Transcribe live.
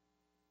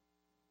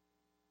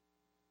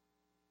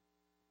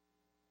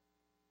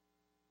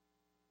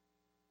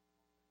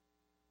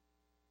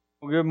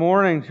Well, good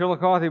morning,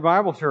 Chillicothe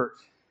Bible Church.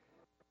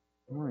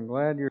 I'm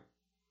glad you're.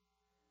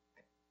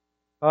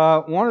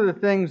 One of the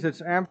things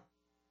that's absolutely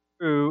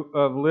true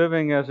of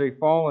living as a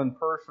fallen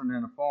person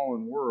in a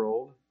fallen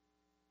world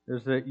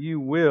is that you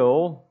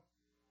will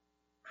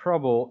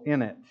trouble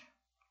in it.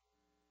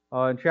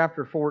 In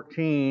chapter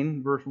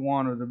 14, verse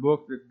 1 of the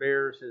book that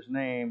bears his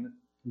name,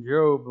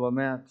 Job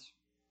laments,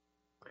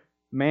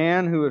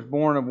 "Man who is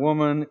born of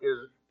woman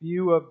is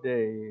few of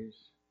days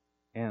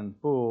and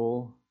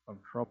full of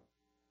trouble."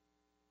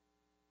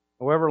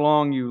 However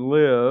long you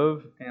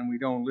live, and we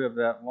don't live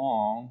that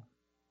long,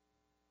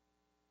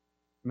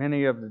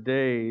 many of the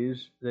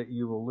days that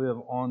you will live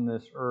on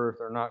this earth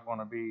are not going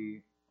to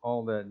be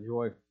all that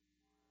joyful,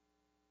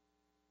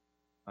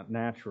 not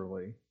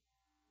naturally,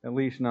 at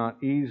least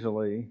not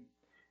easily.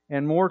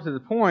 And more to the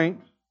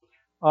point,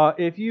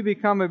 if you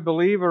become a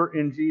believer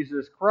in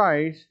Jesus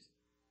Christ,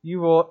 you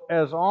will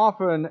as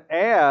often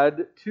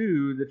add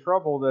to the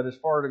trouble that is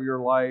part of your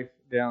life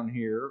down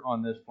here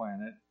on this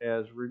planet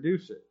as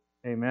reduce it.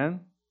 Amen?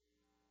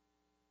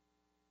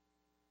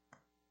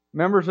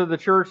 Members of the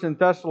church in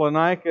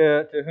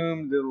Thessalonica, to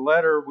whom the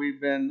letter we've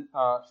been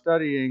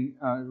studying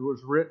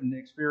was written,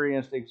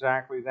 experienced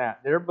exactly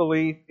that. Their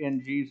belief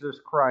in Jesus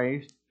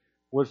Christ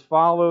was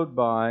followed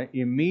by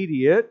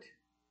immediate,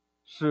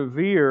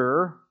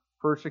 severe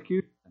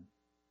persecution.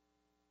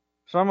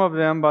 Some of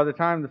them, by the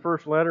time the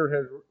first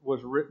letter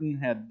was written,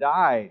 had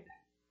died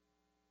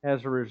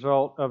as a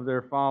result of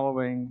their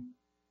following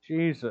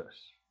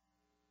Jesus.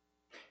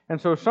 And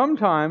so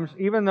sometimes,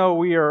 even though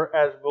we are,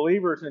 as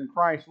believers in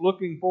Christ,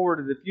 looking forward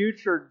to the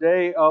future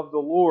day of the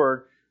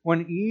Lord,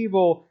 when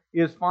evil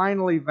is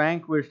finally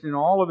vanquished in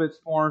all of its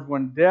forms,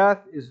 when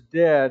death is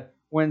dead,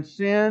 when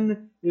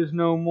sin is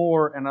no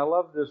more, and I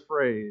love this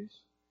phrase,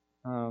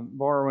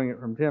 borrowing it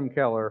from Tim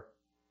Keller,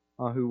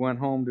 who went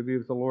home to be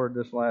with the Lord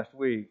this last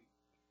week,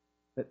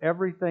 that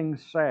everything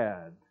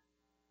sad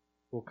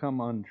will come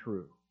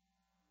untrue.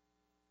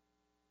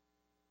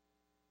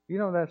 You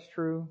know that's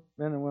true,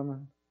 men and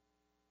women?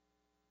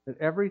 That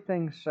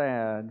everything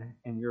sad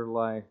in your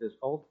life is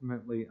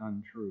ultimately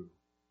untrue.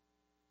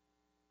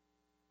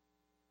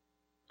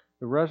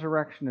 The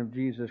resurrection of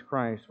Jesus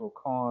Christ will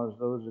cause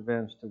those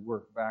events to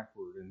work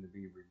backward and to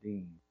be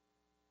redeemed.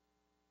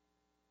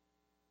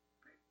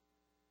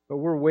 But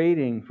we're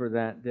waiting for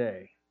that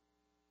day.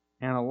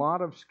 And a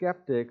lot of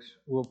skeptics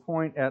will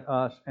point at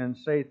us and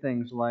say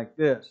things like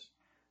this,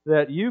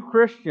 that you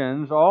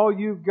Christians, all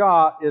you've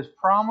got is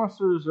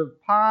promises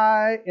of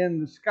pie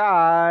in the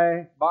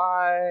sky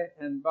by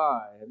and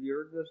by. Have you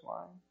heard this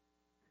line?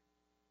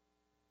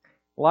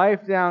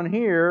 Life down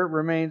here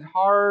remains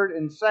hard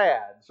and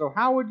sad. So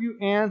how would you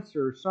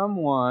answer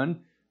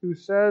someone who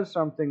says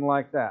something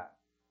like that?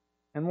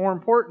 And more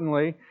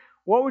importantly,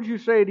 what would you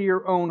say to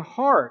your own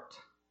heart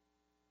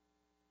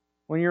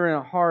when you're in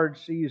a hard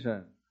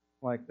season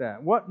like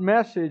that? What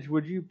message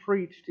would you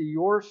preach to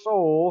your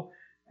soul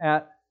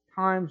at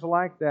times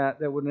like that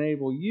that would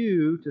enable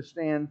you to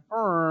stand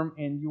firm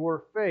in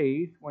your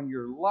faith when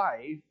your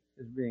life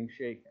is being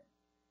shaken?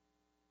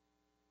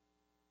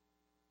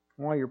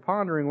 While you're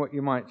pondering what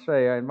you might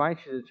say, I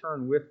invite you to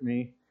turn with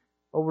me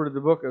over to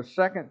the book of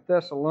 2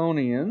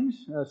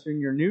 Thessalonians. That's in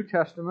your New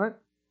Testament,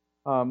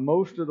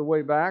 most of the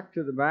way back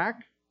to the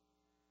back.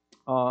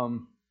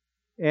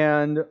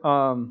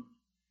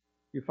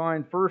 You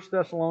find 1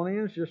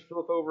 Thessalonians, just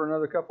flip over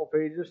another couple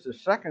pages to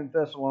 2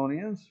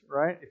 Thessalonians,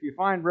 right? If you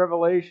find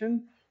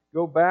Revelation,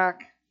 go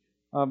back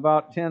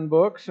about 10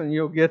 books and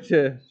you'll get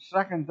to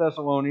 2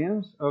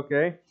 Thessalonians,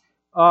 okay?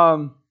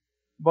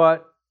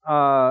 But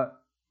 2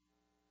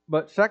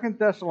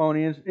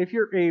 Thessalonians, if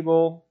you're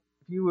able,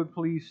 if you would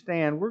please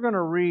stand. We're going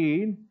to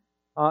read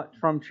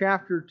from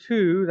chapter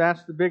 2,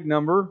 that's the big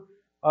number,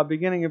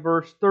 beginning in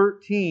verse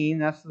 13.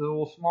 That's the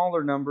little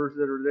smaller numbers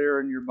that are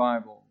there in your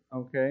Bible.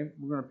 Okay?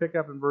 We're going to pick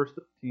up in verse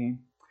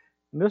 13.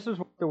 And this is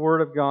what the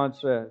Word of God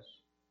says.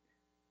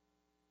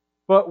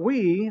 "But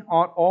we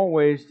ought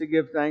always to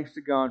give thanks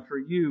to God for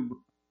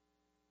you,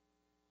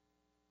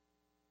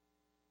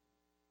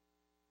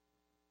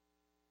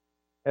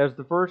 as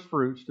the first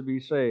fruits to be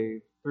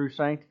saved, through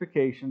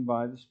sanctification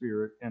by the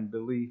Spirit and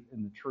belief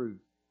in the truth.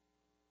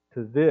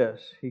 To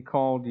this He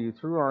called you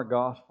through our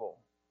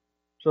gospel,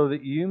 so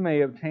that you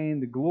may obtain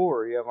the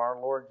glory of our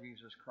Lord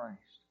Jesus Christ.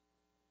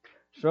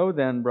 So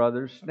then,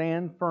 brothers,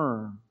 stand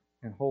firm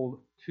and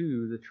hold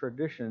to the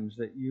traditions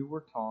that you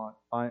were taught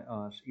by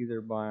us,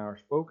 either by our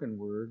spoken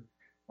word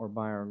or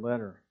by our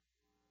letter.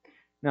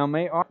 Now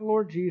may our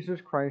Lord Jesus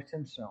Christ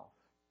Himself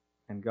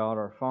and God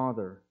our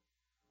Father,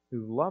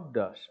 who loved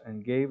us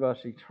and gave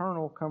us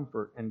eternal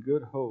comfort and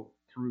good hope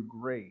through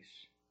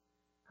grace,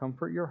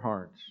 comfort your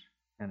hearts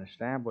and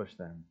establish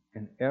them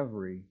in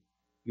every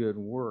good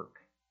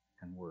work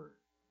and word."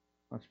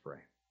 Let's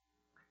pray.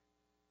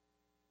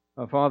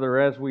 Father,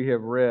 as we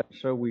have read,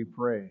 so we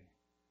pray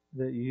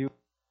that you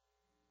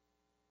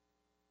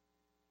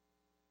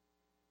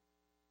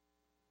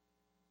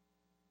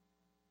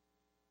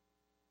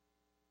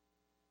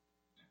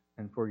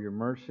and for your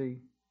mercy.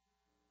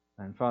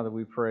 And Father,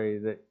 we pray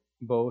that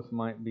both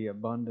might be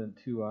abundant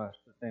to us,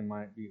 that they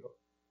might be.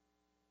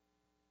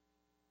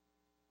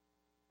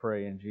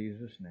 Pray in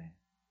Jesus' name.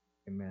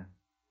 Amen.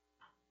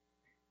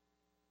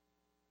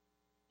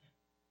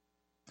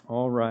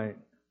 All right.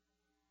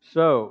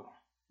 So,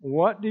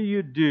 what do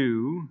you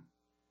do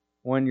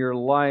when your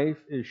life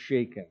is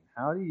shaken?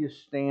 How do you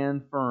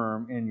stand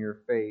firm in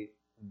your faith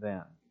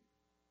then?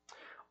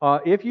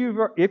 If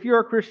you're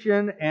a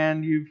Christian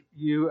and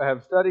you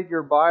have studied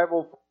your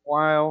Bible for a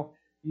while,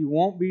 you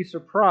won't be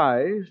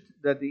surprised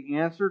that the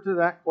answer to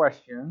that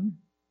question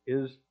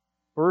is,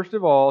 first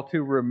of all,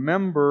 to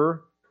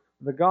remember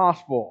the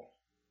gospel.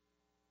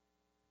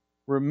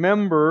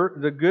 Remember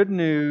the good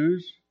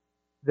news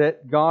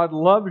that God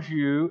loves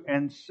you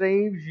and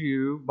saves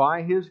you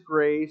by His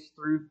grace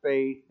through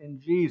faith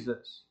in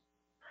Jesus.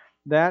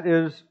 That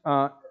is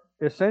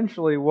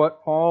essentially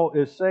what Paul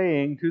is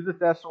saying to the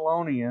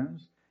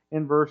Thessalonians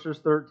in verses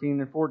 13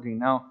 and 14.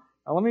 Now,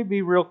 let me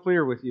be real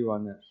clear with you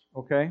on this,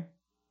 okay?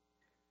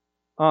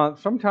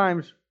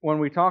 Sometimes when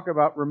we talk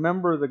about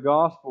remember the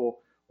gospel,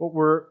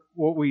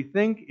 what we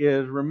think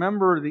is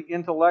remember the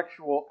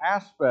intellectual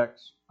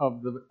aspects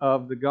of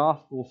the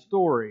gospel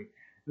story,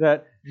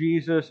 that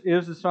Jesus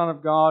is the Son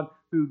of God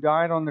who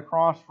died on the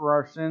cross for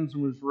our sins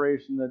and was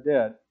raised from the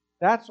dead.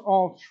 That's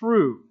all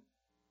true,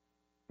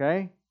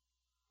 okay?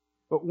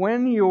 But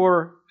when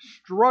you're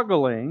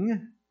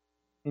struggling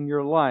in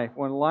your life,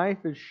 when life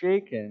is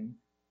shaken,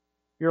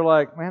 you're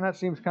like, man, that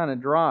seems kind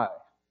of dry.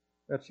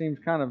 That seems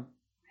kind of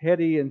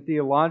heady and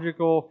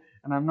theological,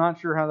 and I'm not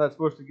sure how that's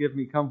supposed to give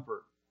me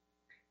comfort.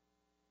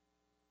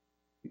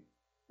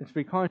 It's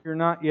because you're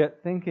not yet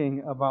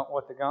thinking about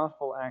what the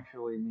gospel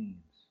actually means.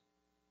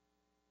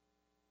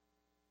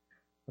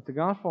 What the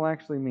gospel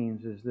actually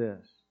means is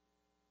this,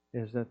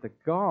 is that the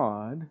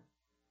God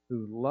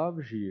who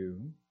loves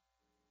you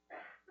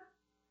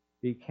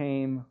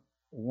became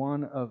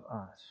one of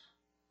us.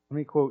 Let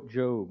me quote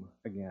Job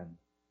again.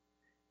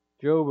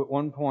 Job, at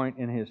one point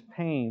in his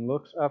pain,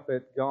 looks up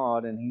at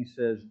God and he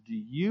says, "Do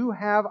you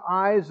have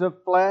eyes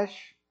of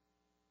flesh?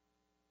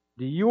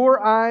 Do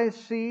your eyes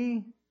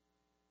see?"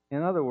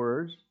 In other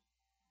words,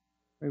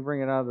 let me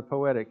bring it out of the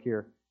poetic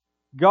here.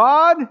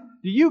 God,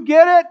 do you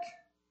get it?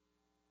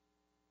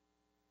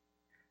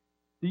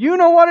 Do you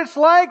know what it's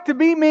like to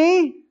be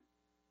me?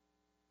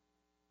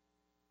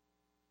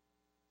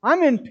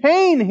 I'm in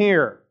pain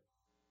here.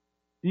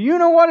 Do you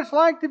know what it's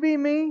like to be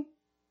me?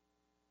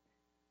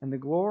 And the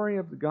glory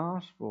of the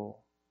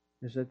gospel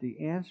is that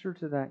the answer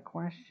to that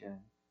question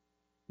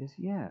is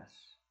yes.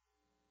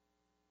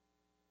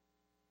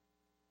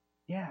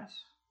 Yes.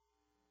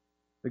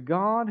 The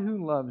God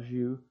who loves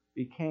you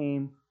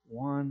became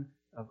one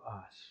of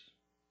us.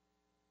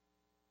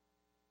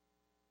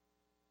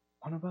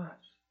 One of us.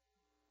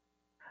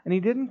 And He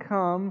didn't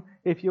come,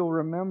 if you'll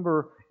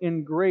remember,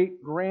 in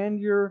great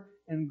grandeur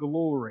and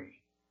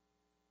glory.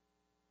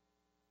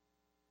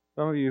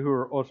 Some of you who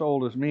are as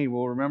old as me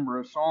will remember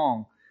a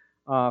song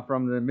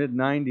from the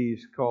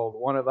mid-90s called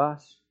 "One of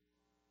Us"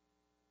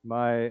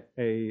 by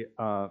a,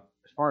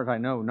 as far as I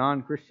know,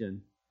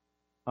 non-Christian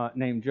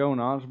named Joan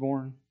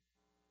Osborne.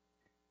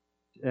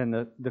 And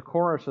the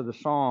chorus of the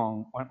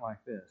song went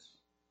like this: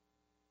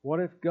 "What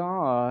if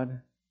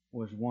God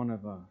was one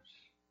of us?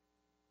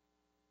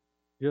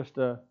 Just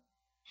a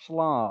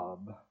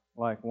slob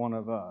like one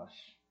of us.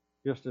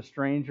 Just a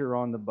stranger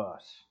on the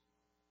bus."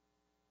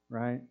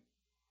 Right?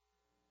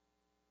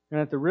 And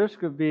at the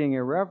risk of being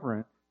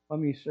irreverent, let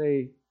me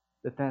say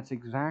that that's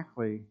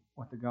exactly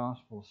what the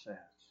gospel says.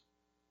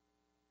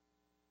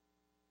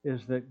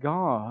 Is that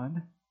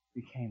God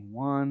became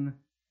one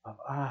of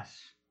us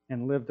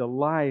and lived a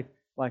life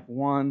like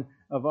one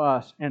of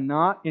us. And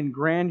not in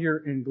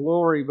grandeur and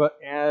glory, but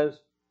as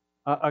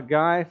a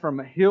guy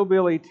from a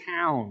hillbilly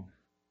town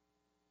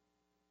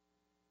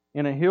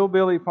in a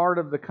hillbilly part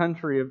of the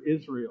country of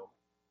Israel.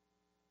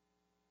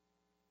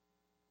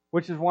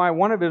 Which is why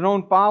one of His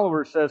own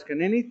followers says,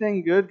 "Can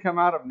anything good come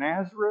out of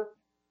Nazareth?"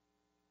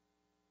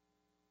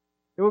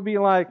 It would be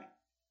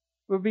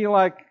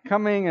like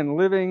coming and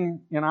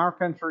living in our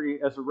country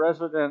as a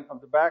resident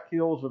of the back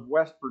hills of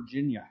West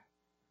Virginia.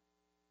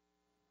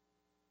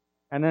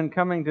 And then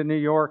coming to New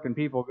York and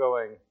people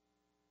going,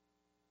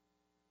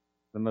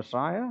 "The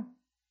Messiah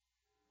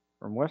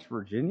from West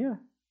Virginia?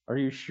 Are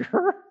you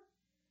sure?"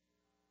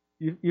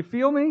 You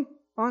feel me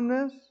on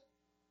this?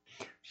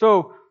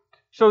 So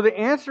the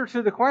answer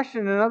to the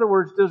question, in other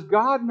words, does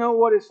God know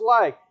what it's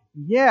like?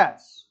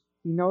 Yes,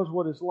 He knows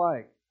what it's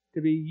like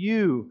to be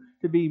you,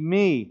 to be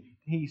me.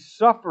 He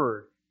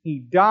suffered. He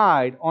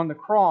died on the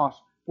cross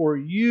for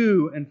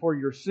you and for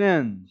your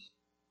sins.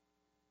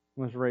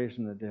 Was raised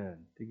from the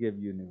dead to give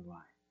you new life.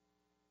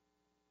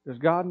 Does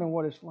God know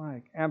what it's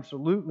like?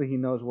 Absolutely, He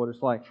knows what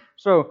it's like.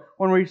 So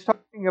when we're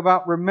talking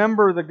about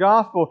remember the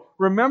gospel,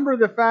 remember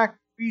the fact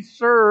that we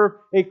serve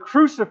a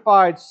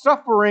crucified,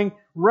 suffering,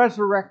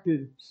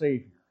 resurrected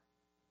Savior.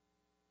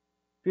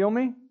 Feel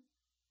me?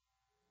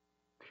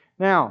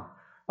 Now,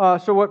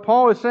 so what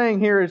Paul is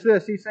saying here is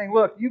this. He's saying,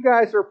 look, you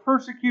guys are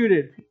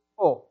persecuted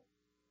people.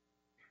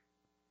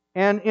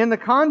 And in the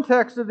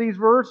context of these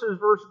verses,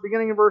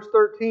 beginning in verse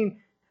 13,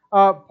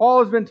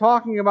 Paul has been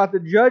talking about the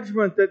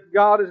judgment that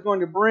God is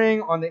going to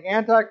bring on the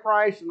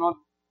Antichrist and on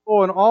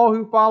people and all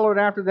who followed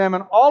after them,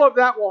 and all of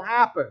that will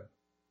happen,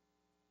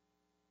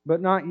 but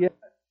not yet.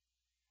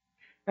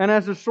 And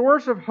as a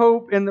source of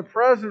hope in the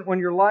present when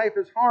your life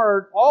is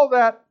hard, all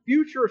that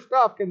future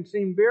stuff can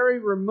seem very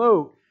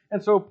remote.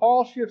 And so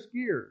Paul shifts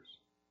gears,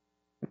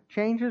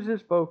 changes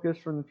his focus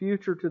from the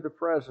future to the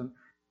present,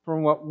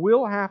 from what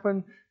will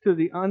happen to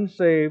the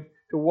unsaved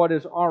to what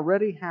has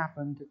already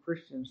happened to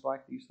Christians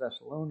like these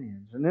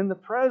Thessalonians. And in the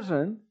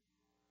present,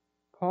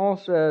 Paul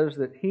says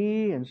that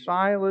he and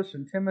Silas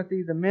and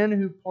Timothy, the men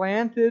who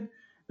planted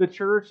the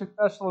church in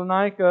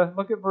Thessalonica,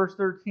 look at verse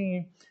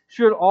 13,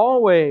 should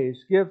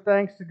always give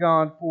thanks to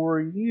God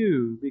for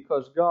you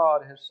because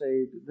God has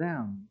saved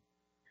them.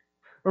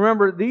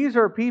 Remember, these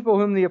are people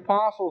whom the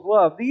apostles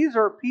love. These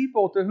are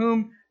people to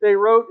whom they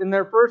wrote in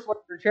their first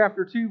letter,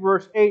 chapter 2,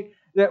 verse 8,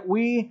 that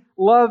we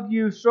loved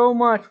you so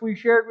much we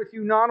shared with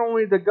you not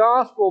only the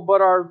gospel,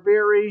 but our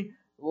very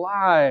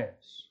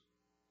lives.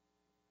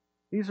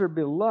 These are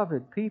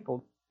beloved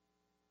people.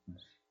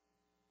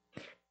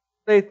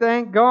 They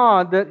thank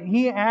God that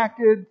He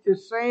acted to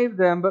save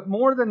them, but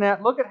more than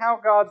that, look at how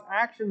God's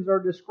actions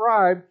are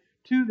described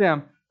to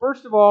them.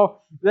 First of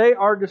all, they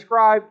are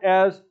described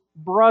as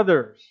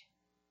brothers.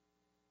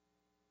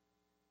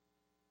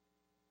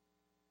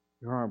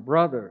 You're our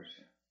brothers.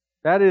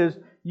 That is,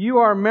 you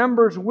are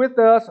members with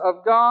us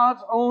of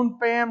God's own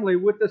family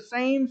with the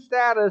same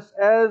status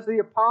as the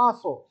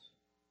apostles.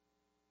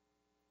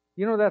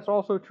 You know that's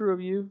also true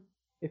of you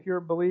if you're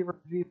a believer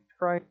in Jesus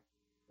Christ.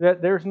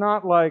 That there's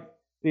not like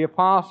the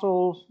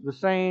apostles, the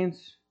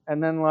saints,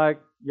 and then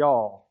like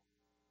y'all.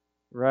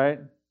 Right?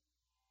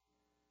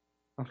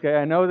 Okay,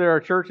 I know there are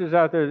churches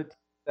out there that teach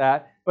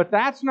that, but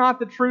that's not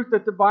the truth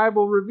that the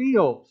Bible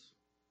reveals.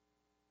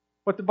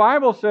 What the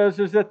Bible says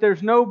is that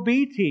there's no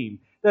B team.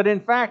 That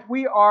in fact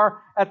we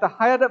are at the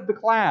head of the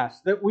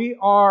class. That we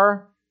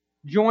are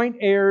joint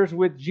heirs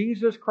with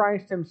Jesus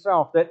Christ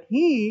Himself. That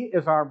He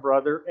is our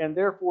brother and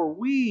therefore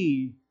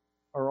we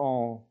are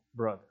all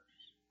brothers.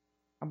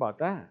 How about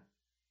that?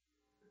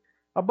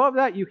 Above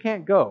that you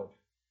can't go.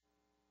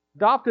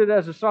 Adopted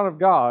as a son of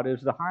God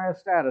is the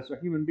highest status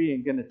a human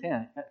being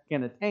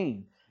can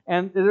attain.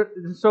 And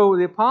so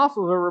the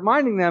apostles are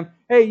reminding them,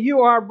 hey,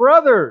 you are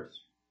brothers.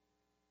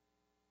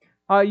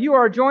 You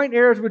are joint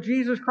heirs with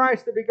Jesus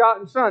Christ, the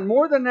begotten Son.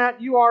 More than that,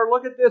 you are,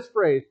 look at this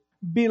phrase,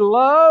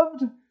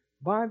 beloved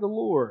by the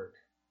Lord.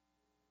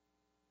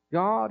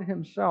 God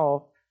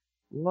Himself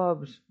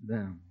loves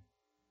them.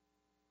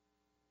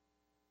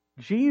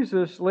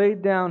 Jesus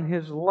laid down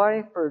His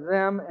life for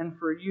them and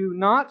for you,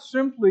 not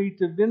simply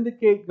to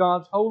vindicate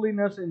God's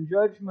holiness and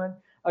judgment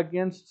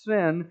against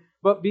sin,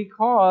 but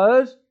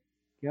because,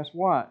 guess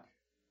what?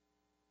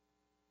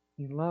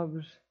 He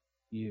loves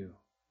you.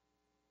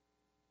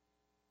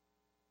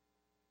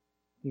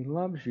 He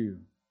loves you.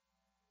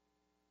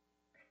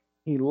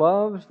 He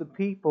loves the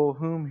people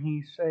whom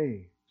He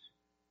saves.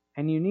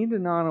 And you need to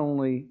not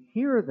only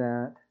hear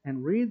that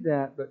and read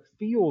that, but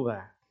feel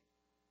that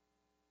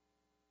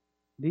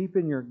deep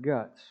in your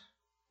guts.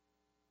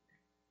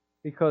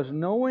 Because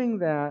knowing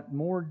that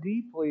more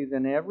deeply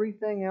than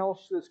everything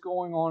else that's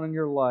going on in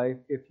your life,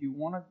 if you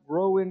want to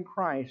grow in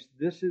Christ,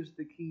 this is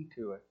the key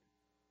to it.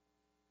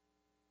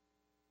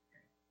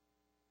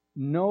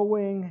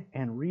 Knowing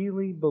and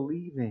really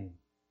believing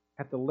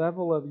at the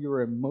level of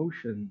your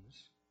emotions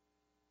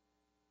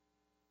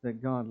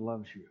that God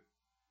loves you.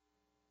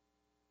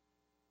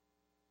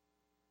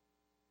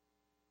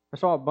 I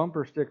saw a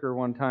bumper sticker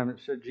one time that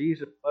said,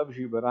 Jesus loves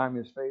you, but I'm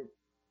His favorite.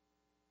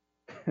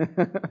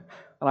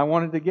 And I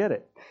wanted to get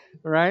it,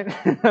 right?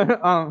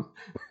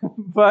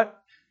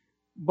 But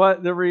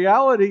the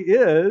reality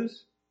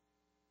is,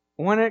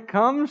 when it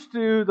comes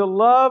to the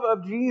love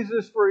of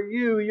Jesus for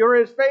you, you're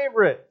His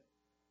favorite.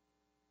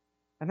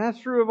 And that's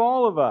true of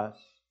all of us.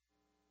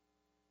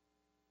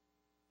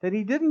 That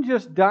He didn't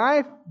just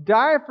die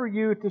for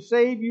you to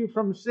save you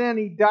from sin.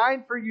 He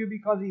died for you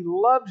because He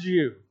loves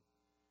you.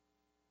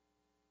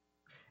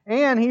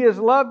 And He has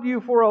loved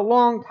you for a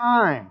long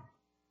time.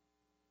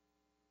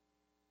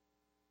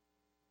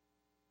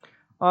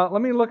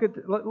 Let me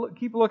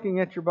keep looking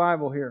at your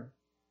Bible here.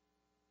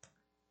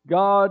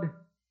 God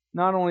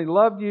not only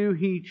loved you,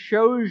 He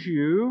chose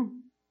you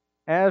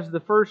as the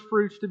first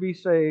fruits to be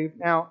saved.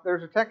 Now,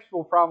 there's a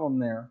textual problem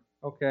there,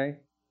 okay?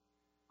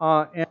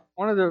 And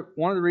one of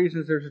the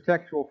reasons there's a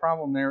textual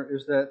problem there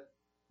is that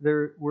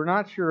we're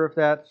not sure if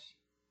that's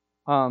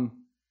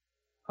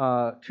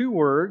two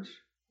words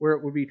where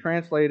it would be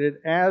translated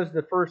as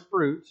the first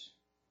fruits,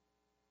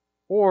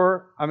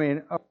 or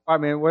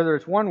whether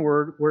it's one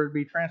word where it would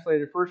be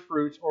translated first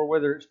fruits, or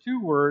whether it's two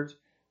words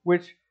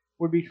which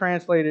would be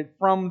translated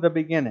from the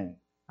beginning.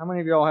 How many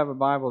of y'all have a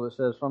Bible that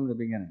says from the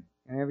beginning?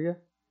 Any of you?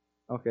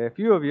 Okay, a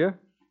few of you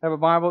have a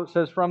Bible that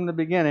says from the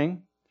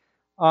beginning.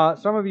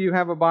 Some of you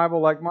have a Bible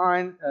like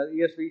mine.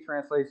 ESV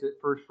translates it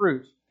first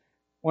fruits.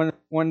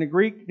 When the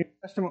Greek New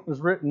Testament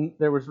was written,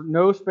 there was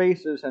no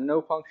spaces and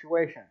no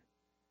punctuation.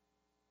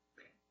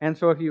 And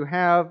so if you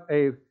have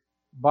a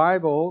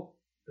Bible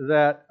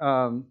that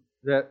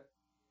that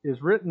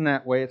is written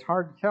that way, it's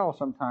hard to tell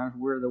sometimes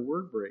where the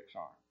word breaks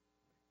are.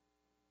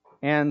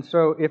 And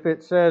so if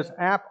it says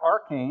ap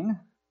arcane,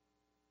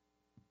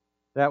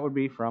 that would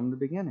be from the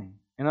beginning.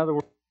 In other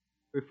words,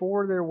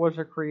 before there was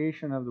a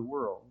creation of the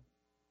world,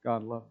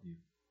 God loved you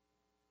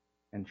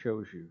and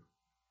chose you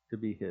to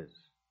be His.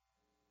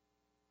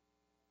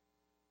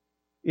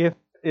 If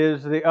it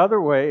is the other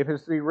way, if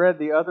it's to be read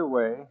the other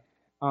way,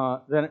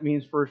 then it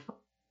means first.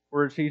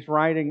 Whereas he's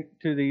writing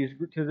to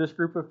this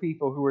group of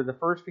people who were the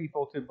first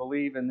people to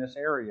believe in this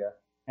area,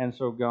 and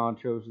so God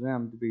chose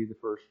them to be the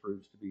first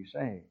fruits to be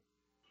saved.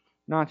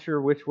 Not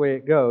sure which way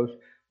it goes,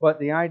 but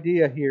the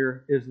idea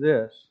here is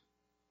this,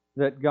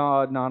 that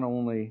God not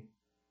only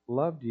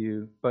loved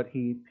you, but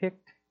He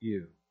picked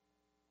you.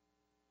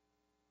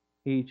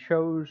 He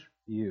chose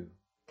you.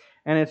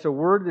 And it's a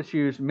word that's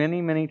used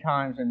many, many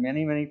times in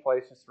many, many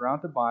places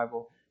throughout the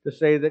Bible to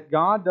say that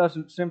God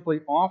doesn't simply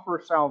offer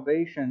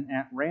salvation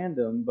at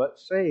random, but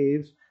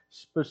saves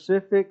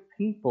specific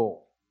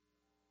people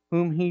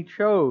whom He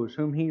chose,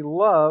 whom He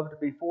loved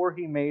before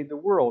He made the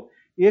world.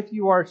 If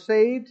you are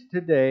saved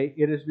today,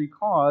 it is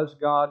because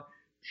God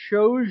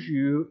chose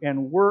you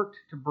and worked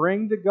to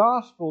bring the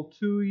gospel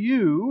to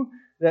you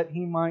that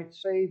He might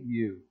save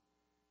you.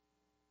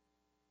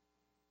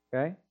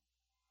 Okay?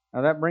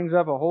 Now that brings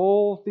up a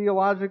whole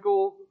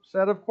theological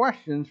set of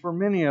questions for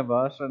many of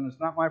us, and it's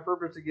not my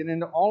purpose to get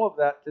into all of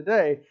that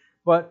today,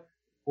 but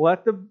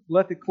let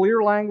the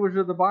clear language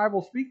of the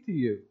Bible speak to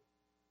you.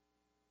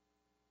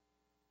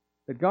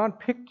 That God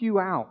picked you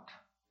out.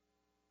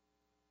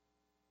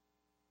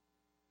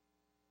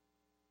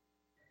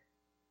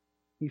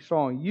 He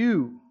saw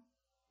you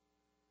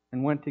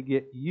and went to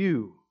get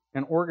you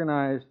and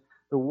organized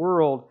the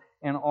world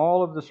and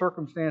all of the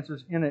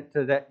circumstances in it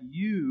so that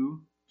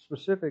you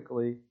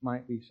specifically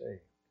might be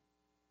saved.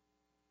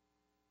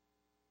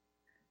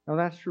 Now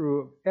that's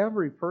true of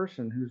every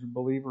person who's a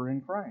believer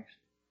in Christ.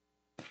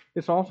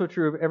 It's also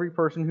true of every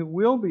person who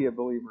will be a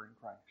believer in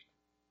Christ.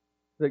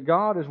 That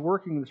God is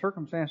working the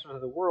circumstances of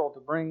the world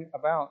to bring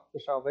about the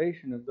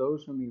salvation of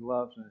those whom He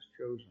loves and has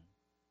chosen.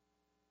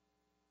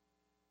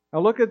 Now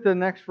look at the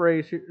next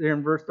phrase here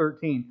in verse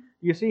 13.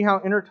 Do you see how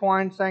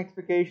intertwined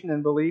sanctification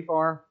and belief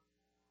are?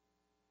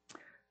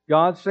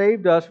 God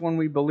saved us when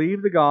we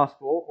believe the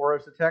gospel, or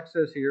as the text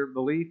says here,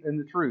 belief in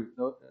the truth.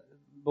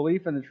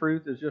 Belief in the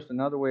truth is just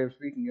another way of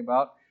speaking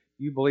about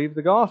you believe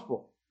the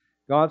gospel.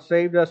 God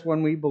saved us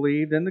when we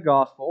believed in the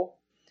gospel,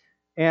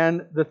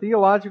 and the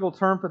theological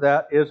term for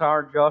that is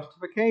our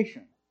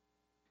justification.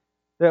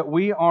 That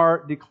we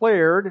are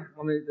declared,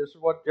 this is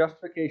what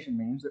justification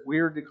means, that we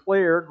are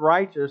declared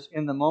righteous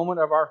in the moment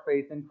of our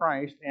faith in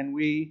Christ, and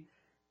we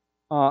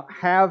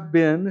have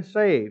been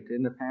saved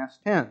in the past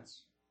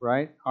tense,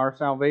 right? Our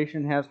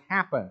salvation has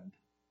happened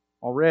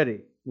already.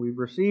 We've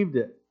received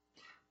it.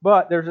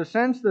 But there's a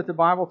sense that the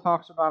Bible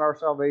talks about our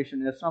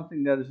salvation as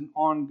something that is an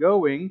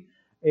ongoing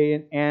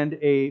and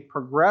a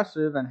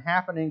progressive and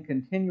happening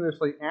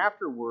continuously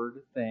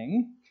afterward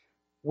thing,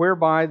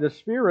 whereby the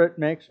Spirit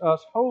makes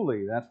us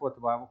holy. That's what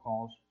the Bible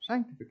calls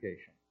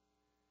sanctification.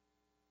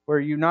 Where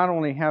you not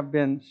only have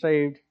been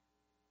saved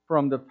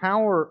from the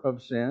power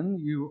of sin,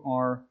 you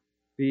are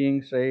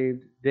being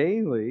saved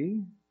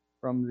daily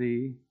from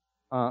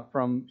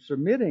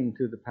submitting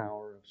to the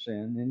power of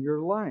sin in your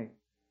life.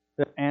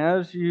 That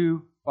as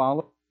you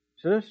follow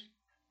Jesus,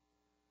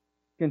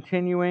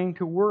 continuing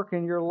to work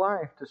in your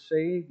life to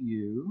save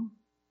you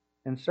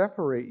and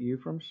separate you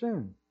from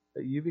sin,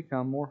 that you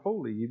become more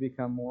holy, you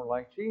become more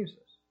like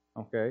Jesus.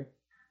 Okay?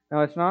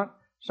 Now, it's not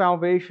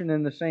salvation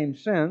in the same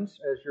sense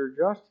as your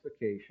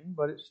justification,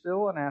 but it's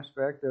still an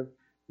aspect of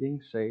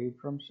being saved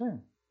from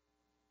sin.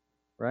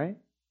 Right?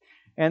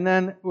 And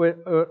then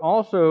it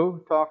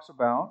also talks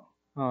about,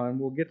 and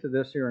we'll get to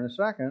this here in a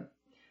second,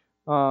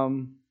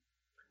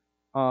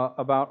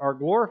 about our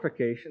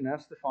glorification.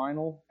 That's the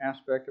final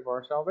aspect of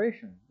our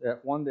salvation,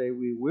 that one day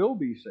we will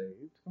be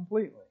saved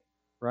completely.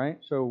 Right?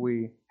 So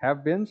we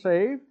have been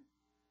saved,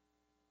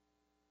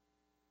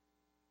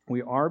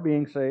 we are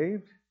being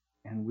saved,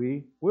 and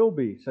we will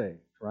be saved.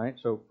 Right?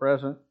 So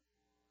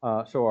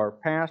so our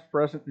past,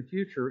 present, and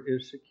future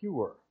is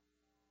secure.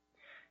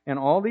 And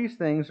all these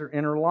things are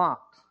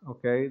interlocked.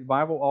 Okay? The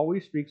Bible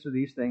always speaks of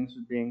these things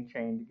as being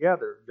chained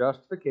together.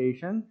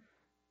 Justification,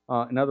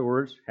 in other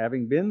words,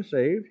 having been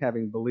saved,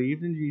 having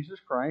believed in Jesus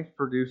Christ,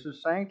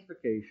 produces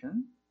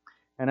sanctification.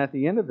 And at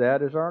the end of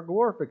that is our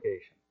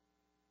glorification.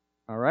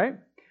 All right?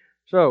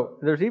 So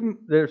there's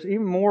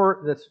even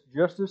more that's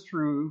just as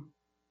true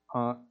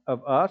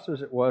of us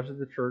as it was of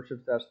the church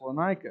of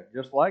Thessalonica.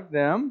 Just like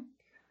them,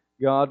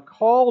 God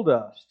called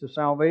us to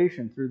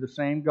salvation through the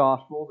same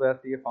gospel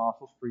that the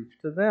apostles preached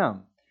to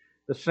them.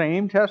 The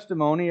same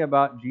testimony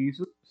about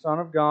Jesus, the Son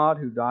of God,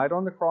 who died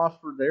on the cross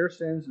for their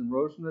sins and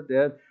rose from the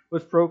dead,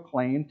 was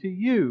proclaimed to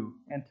you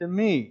and to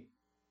me.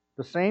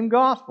 The same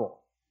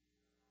gospel.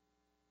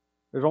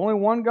 There's only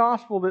one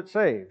gospel that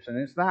saves, and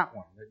it's that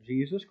one, that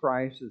Jesus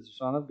Christ is the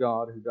Son of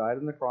God who died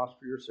on the cross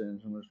for your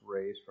sins and was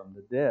raised from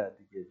the dead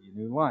to give you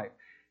new life.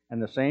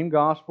 And the same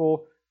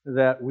gospel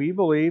that we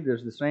believed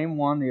is the same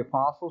one the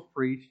apostles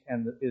preached,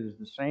 and it is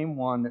the same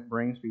one that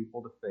brings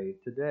people to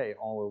faith today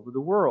all over the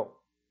world.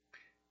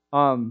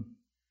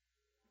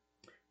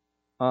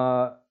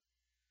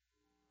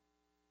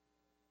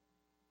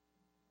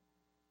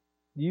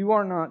 You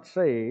are not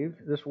saved.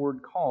 This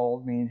word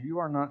called means you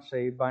are not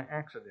saved by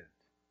accident.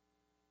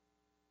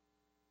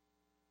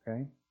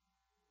 Okay?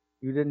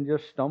 You didn't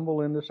just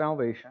stumble into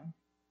salvation.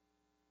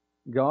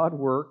 God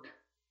worked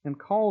and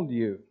called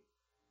you.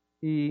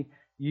 He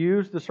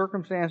used the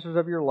circumstances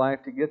of your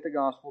life to get the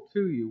gospel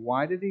to you.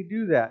 Why did He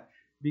do that?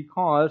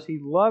 Because He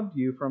loved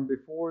you from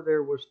before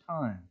there was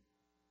time.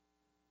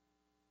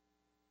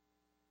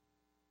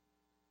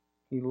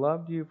 He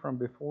loved you from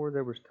before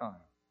there was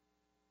time.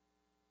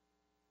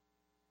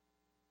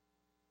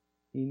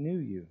 He knew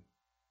you.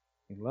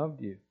 He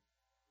loved you.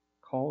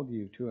 Called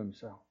you to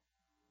Himself.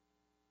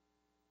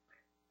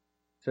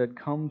 Said,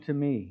 "Come to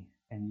me."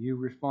 And you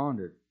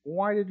responded.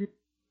 Why did you?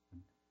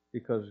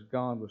 Because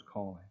God was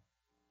calling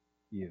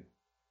you.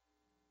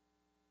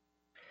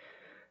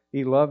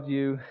 He loved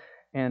you,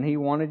 and He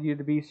wanted you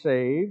to be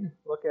saved.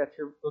 Look at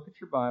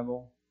your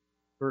Bible,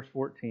 verse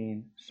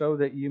 14, so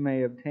that you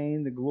may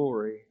obtain the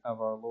glory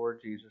of our Lord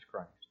Jesus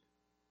Christ.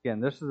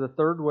 Again, this is the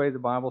third way the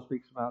Bible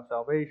speaks about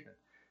salvation.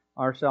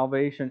 Our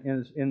salvation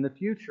is in the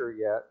future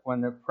yet, when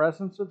the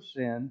presence of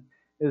sin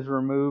is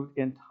removed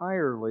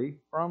entirely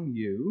from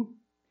you,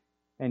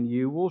 and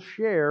you will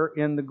share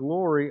in the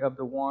glory of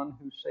the one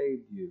who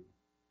saved you,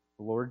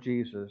 the Lord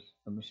Jesus,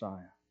 the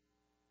Messiah.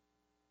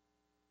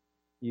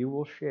 You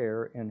will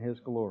share in His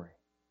glory.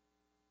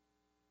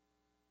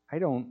 I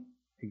don't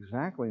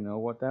exactly know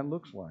what that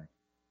looks like.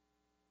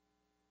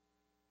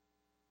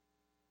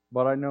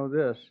 But I know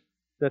this,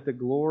 that the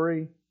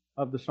glory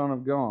of the Son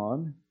of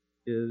God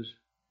is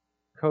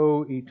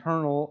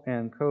co-eternal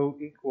and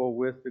co-equal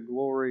with the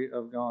glory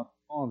of God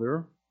the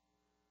Father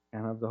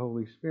and of the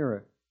Holy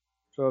Spirit.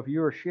 So if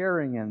you are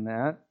sharing in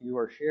that, you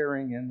are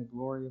sharing in the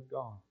glory of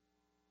God.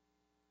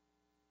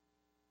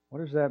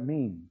 What does that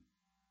mean?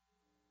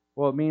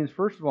 Well, it means,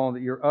 first of all,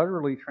 that you're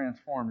utterly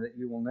transformed, that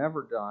you will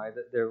never die,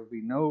 that there will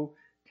be no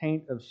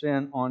taint of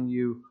sin on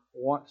you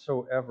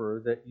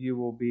whatsoever, that you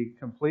will be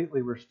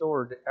completely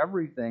restored to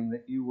everything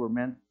that you were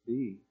meant to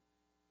be,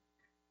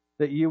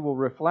 that you will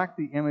reflect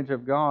the image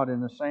of God in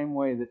the same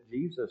way that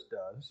Jesus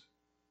does.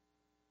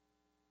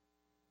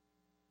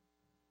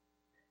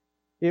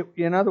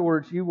 In other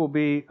words, you will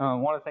be,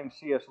 one of the things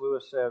C.S.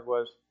 Lewis said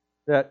was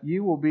that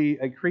you will be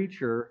a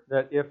creature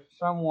that if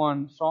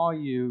someone saw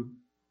you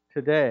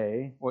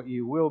today, what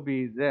you will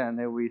be then,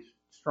 they will be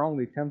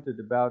strongly tempted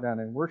to bow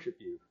down and worship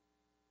you.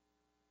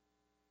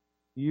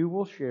 You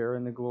will share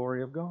in the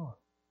glory of God.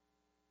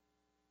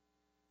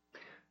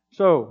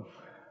 So,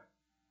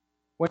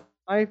 when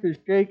life is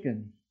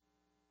shaken,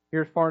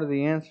 here's part of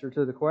the answer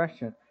to the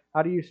question.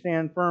 How do you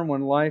stand firm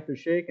when life is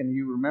shaken?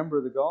 You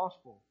remember the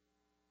gospel.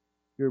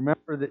 You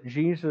remember that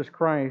Jesus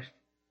Christ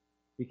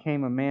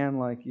became a man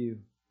like you,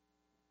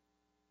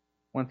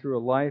 went through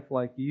a life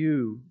like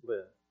you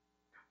lived,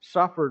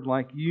 suffered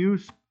like you,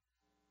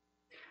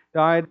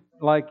 died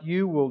like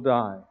you will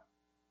die.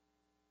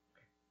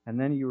 And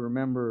then you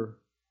remember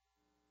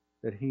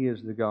that He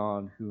is the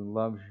God who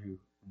loves you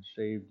and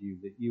saved you,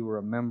 that you are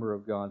a member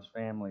of God's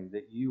family,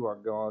 that you are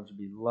God's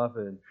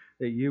beloved,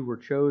 that you were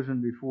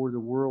chosen before the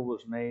world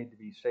was made to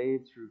be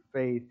saved through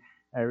faith,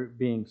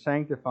 being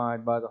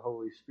sanctified by the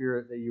Holy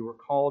Spirit, that you were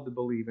called to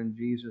believe in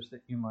Jesus,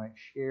 that you might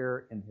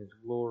share in His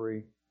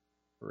glory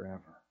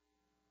forever.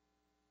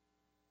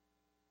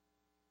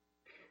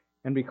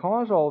 And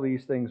because all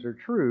these things are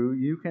true,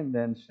 you can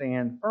then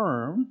stand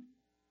firm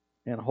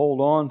and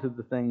hold on to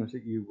the things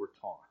that you were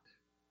taught.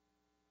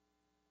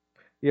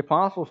 The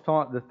apostles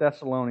taught the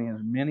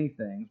Thessalonians many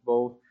things,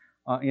 both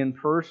in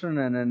person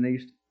and in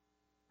these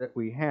that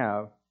we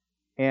have.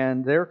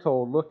 And they're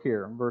told, look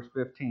here, verse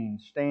 15,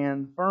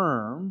 stand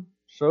firm.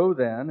 So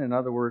then, in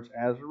other words,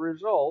 as a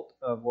result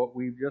of what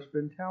we've just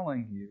been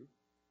telling you,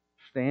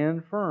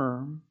 stand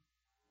firm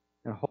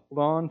and hold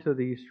on to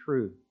these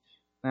truths.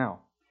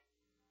 Now,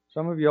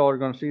 some of y'all are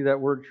going to see that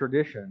word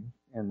tradition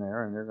in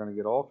there, and they're going to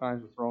get all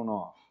kinds of thrown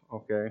off.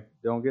 Okay?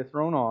 Don't get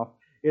thrown off.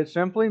 It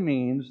simply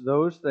means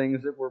those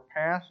things that were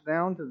passed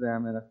down to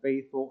them in a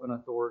faithful and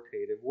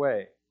authoritative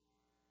way.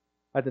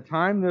 At the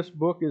time this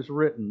book is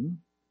written,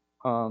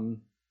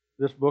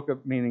 this book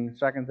of meaning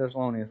 2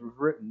 Thessalonians was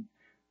written,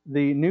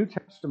 the New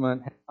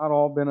Testament had not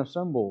all been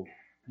assembled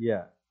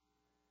yet.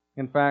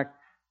 In fact,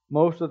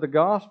 most of the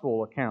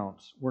gospel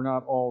accounts were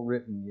not all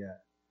written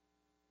yet.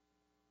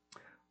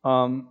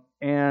 What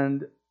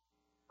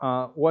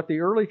the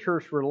early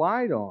church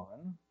relied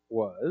on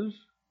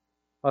was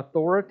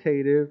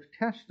authoritative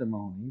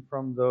testimony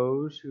from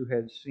those who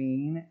had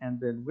seen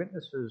and been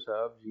witnesses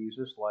of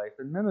Jesus' life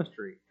and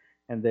ministry.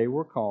 And they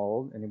were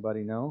called,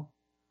 anybody know?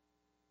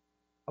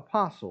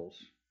 Apostles.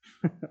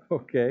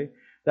 Okay?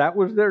 That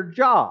was their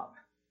job.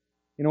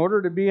 In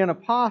order to be an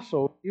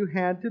apostle, you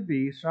had to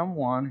be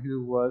someone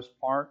who was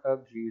part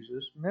of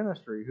Jesus'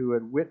 ministry, who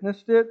had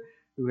witnessed it,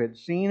 who had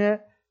seen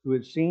it, who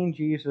had seen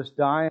Jesus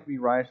die and be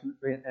raised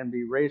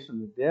from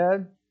the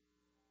dead,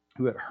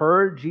 who had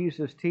heard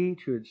Jesus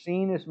teach, who had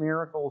seen his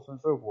miracles, and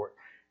so forth.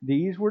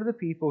 These were the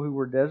people who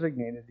were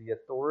designated the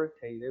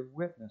authoritative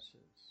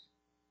witnesses.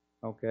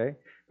 Okay? In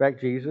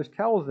fact, Jesus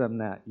tells them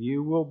that.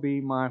 You will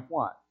be my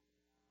what?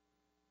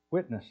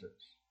 Witnesses.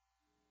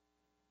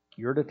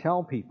 You're to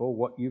tell people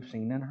what you've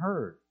seen and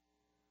heard.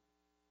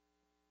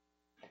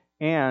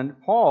 And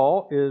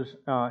Paul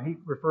he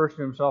refers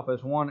to himself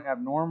as one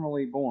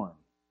abnormally born.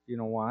 Do you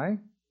know why?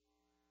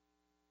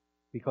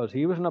 Because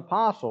he was an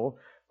apostle,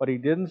 but he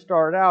didn't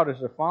start out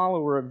as a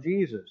follower of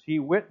Jesus. He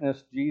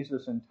witnessed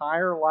Jesus'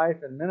 entire life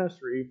and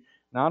ministry,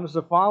 not as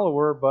a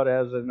follower, but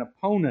as an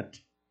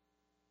opponent,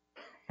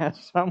 as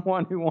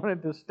someone who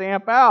wanted to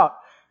stamp out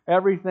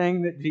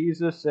everything that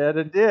Jesus said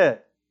and did.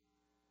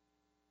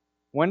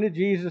 When did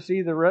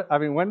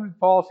when did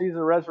Paul see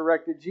the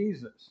resurrected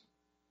Jesus?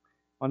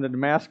 On the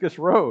Damascus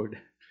Road,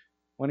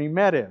 when he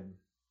met him.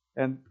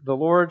 And the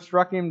Lord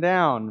struck him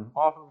down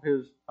off of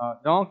his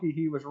donkey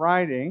he was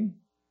riding,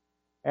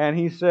 and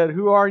he said,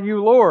 "Who are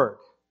you, Lord?"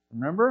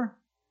 Remember?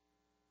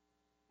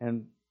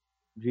 And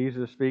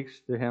Jesus speaks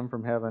to him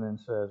from heaven and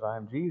says, "I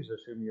am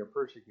Jesus whom you are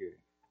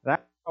persecuting."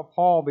 That's how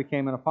Paul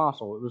became an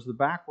apostle. It was the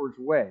backwards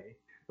way.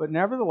 But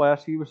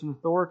nevertheless, he was an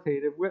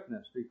authoritative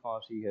witness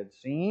because he had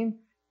seen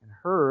and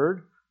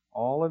heard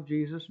all of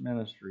Jesus'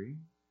 ministry,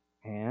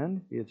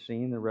 and he had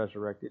seen the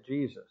resurrected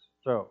Jesus.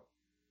 So,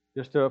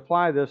 just to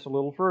apply this a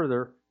little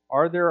further,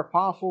 are there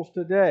apostles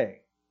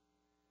today?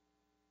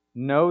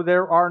 No,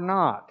 there are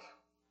not.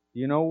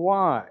 You know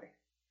why?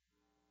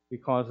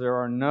 Because there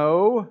are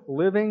no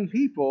living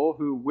people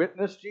who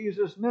witness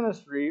Jesus'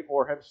 ministry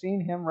or have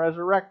seen him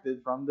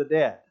resurrected from the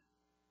dead.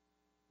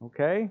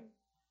 Okay?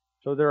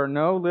 So there are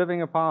no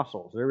living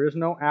apostles. There is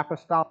no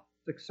apostolic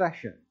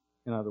succession,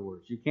 in other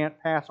words. You can't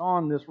pass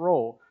on this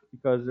role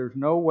because there's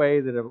no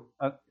way that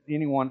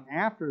anyone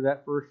after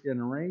that first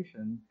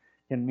generation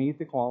can meet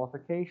the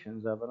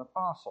qualifications of an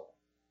apostle.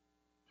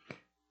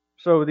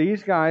 So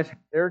these guys,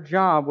 their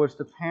job was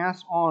to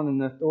pass on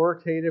in an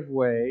authoritative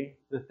way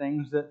the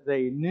things that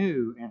they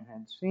knew and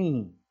had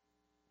seen.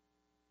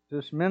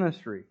 This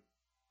ministry.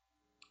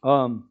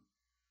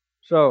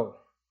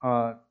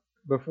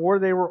 Before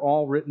they were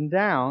all written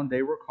down,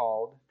 they were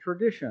called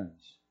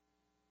traditions.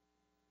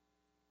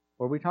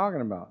 What are we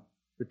talking about?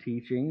 The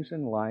teachings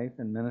and life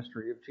and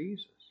ministry of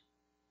Jesus.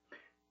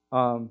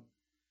 Now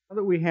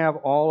that we have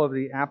all of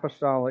the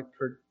apostolic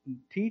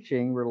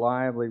teaching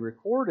reliably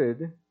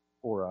recorded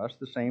for us,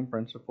 the same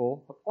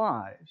principle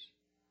applies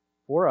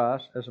for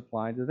us as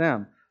applied to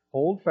them.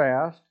 Hold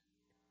fast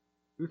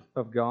the truth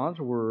of God's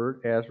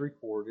Word as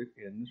recorded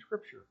in the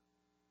Scripture.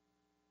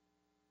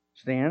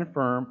 Stand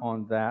firm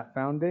on that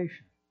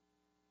foundation.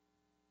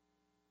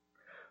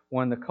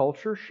 When the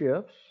culture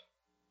shifts,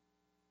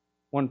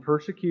 when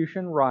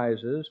persecution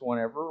rises,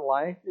 whenever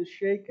life is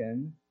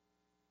shaken,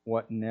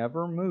 what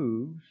never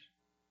moves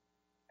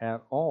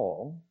at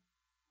all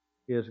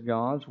is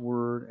God's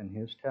Word and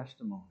His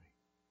testimony.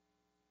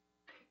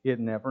 It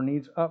never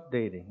needs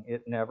updating.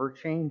 It never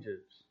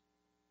changes.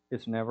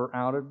 It's never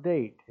out of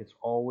date. It's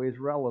always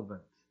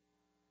relevant.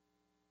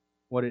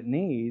 What it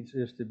needs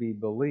is to be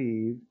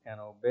believed and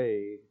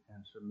obeyed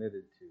and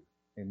submitted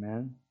to.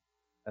 Amen?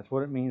 That's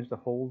what it means to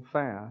hold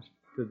fast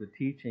to the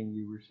teaching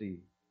you receive.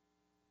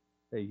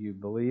 That you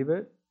believe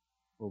it,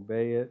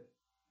 obey it,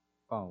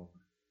 follow it.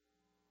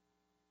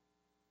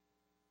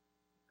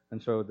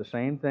 And so the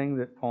same thing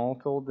that Paul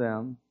told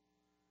them,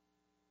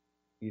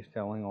 he's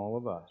telling all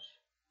of us.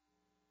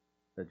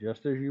 That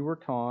just as you were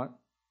taught,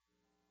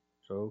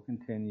 so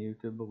continue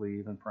to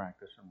believe and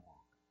practice and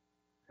walk.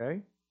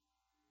 Okay?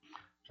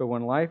 So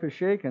when life is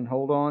shaken,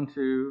 hold fast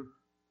to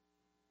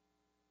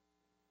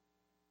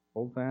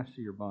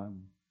your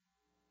Bible.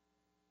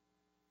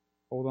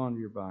 Hold on to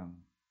your Bible.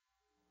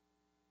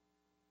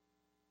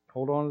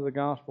 Hold on to the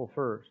gospel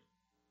first,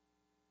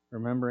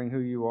 remembering who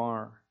you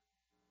are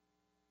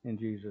in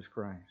Jesus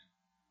Christ.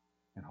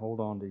 And hold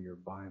on to your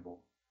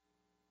Bible.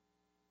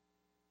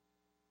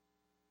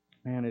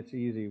 Man, it's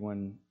easy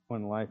when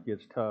life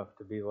gets tough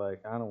to be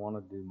like, I don't want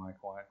to do my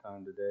quiet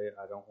time today.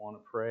 I don't want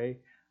to pray.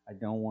 I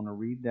don't want to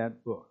read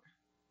that book.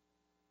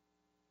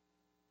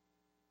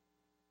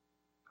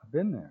 I've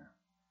been there.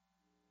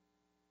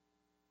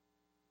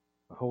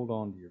 But hold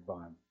on to your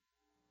Bible.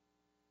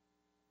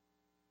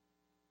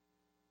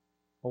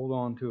 Hold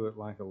on to it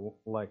like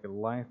a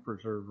life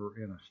preserver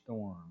in a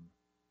storm.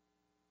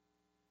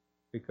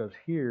 Because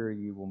here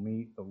you will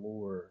meet the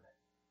Lord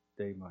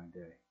day by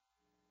day.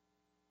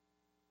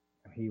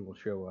 And He will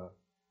show up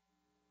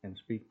and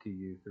speak to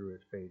you through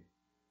His pages.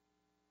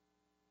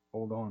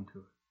 Hold on to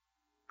it.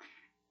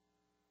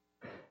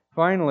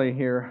 Finally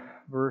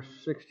here, verse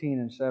 16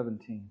 and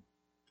 17.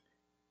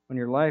 When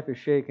your life is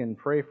shaken,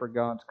 pray for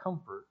God's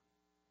comfort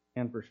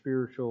and for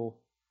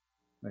spiritual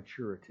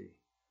maturity.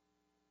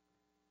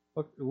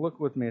 Look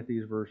with me at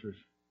these verses.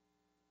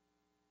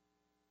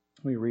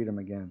 Let me read them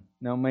again.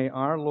 Now may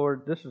our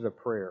Lord, this is a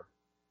prayer.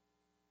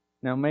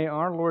 Now may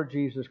our Lord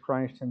Jesus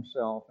Christ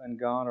himself and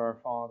God our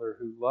Father,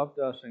 who loved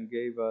us and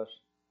gave us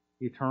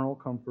eternal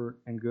comfort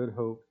and good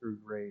hope through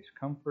grace,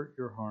 comfort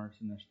your hearts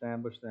and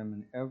establish them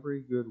in every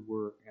good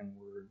work and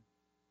word.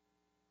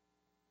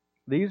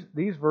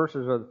 These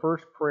verses are the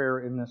first prayer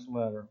in this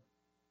letter.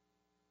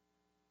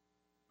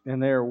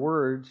 And they are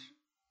words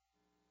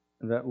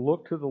that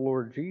look to the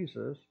Lord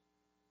Jesus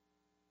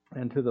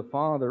and to the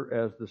Father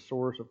as the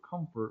source of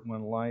comfort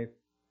when life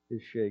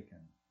is shaken.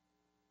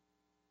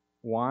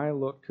 Why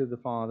look to the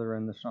Father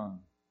and the Son?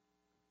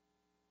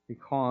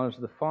 Because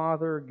the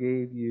Father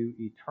gave you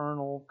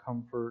eternal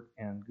comfort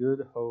and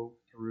good hope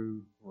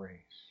through grace.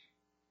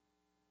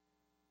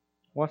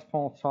 What's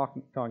Paul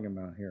talking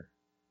about here?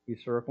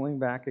 He's circling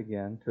back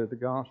again to the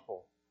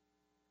gospel.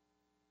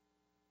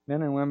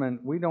 Men and women,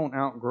 we don't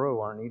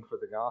outgrow our need for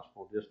the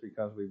gospel just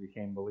because we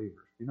became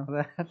believers. You know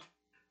that?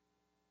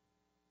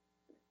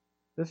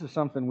 This is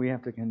something we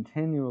have to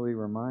continually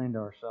remind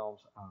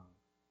ourselves of.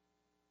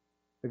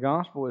 The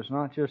gospel is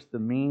not just the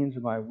means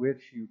by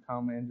which you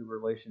come into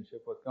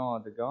relationship with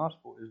God. The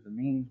gospel is the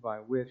means by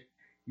which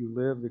you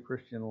live the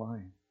Christian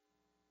life.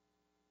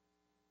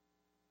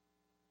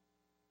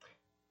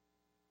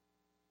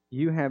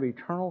 You have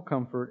eternal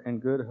comfort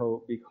and good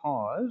hope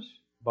because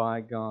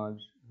by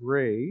God's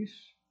grace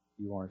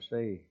you are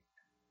saved.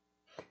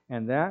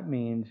 And that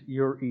means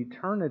your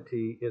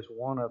eternity is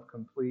one of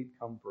complete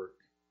comfort.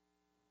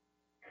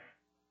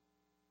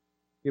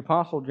 The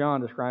Apostle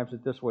John describes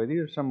it this way.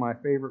 These are some of my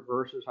favorite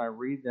verses. I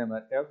read them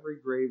at every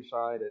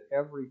graveside, at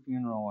every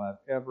funeral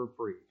I've ever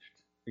preached,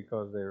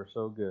 because they are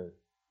so good.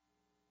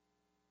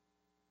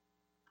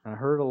 I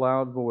heard a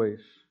loud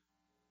voice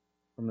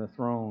from the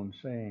throne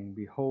saying,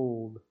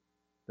 "Behold,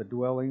 the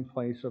dwelling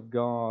place of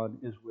God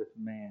is with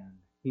man.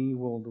 He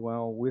will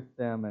dwell with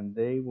them, and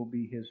they will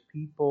be his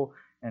people,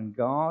 and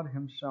God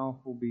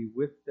himself will be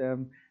with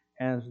them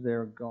as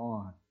their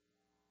God.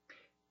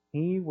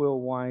 He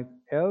will wipe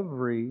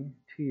every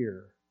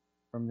tear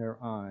from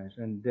their eyes,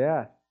 and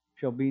death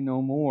shall be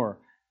no more.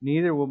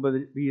 Neither will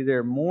be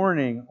there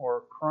mourning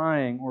or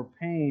crying or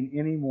pain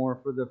any more,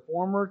 for the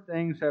former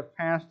things have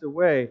passed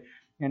away."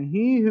 And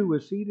he who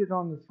was seated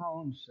on the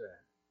throne said,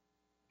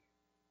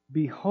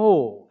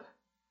 "Behold,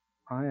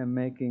 I am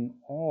making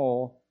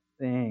all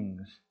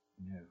things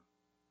new."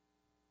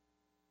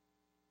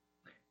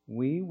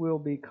 We will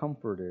be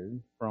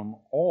comforted from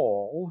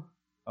all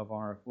of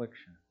our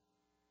affliction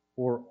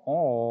for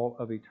all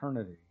of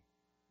eternity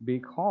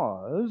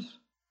because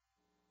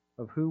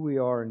of who we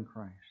are in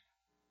Christ.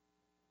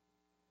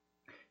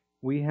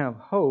 We have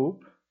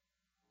hope,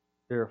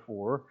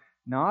 therefore,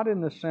 not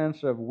in the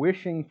sense of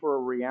wishing for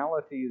a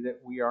reality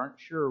that we aren't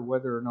sure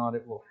whether or not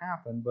it will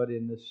happen, but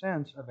in the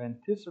sense of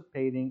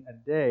anticipating a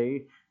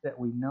day that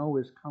we know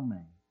is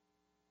coming.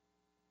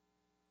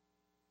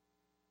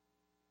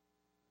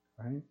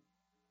 Right?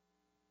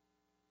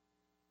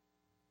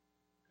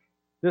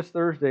 This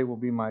Thursday will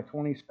be my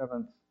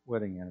 27th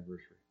wedding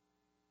anniversary.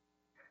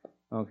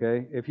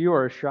 Okay? If you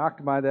are as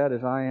shocked by that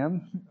as I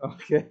am,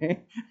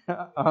 okay,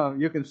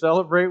 you can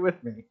celebrate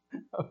with me.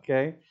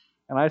 Okay?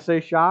 And I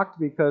say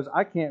shocked because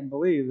I can't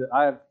believe that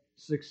I have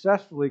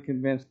successfully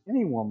convinced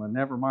any woman,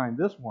 never mind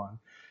this one,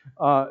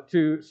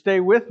 to stay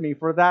with me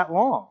for that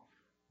long.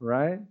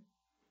 Right?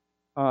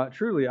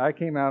 Truly, I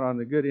came out on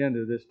the good end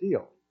of this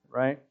deal.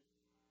 Right?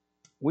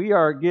 We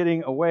are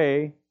getting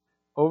away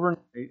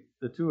overnight,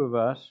 the two of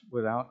us,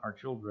 without our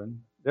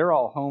children. They're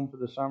all home for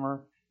the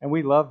summer, and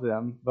we love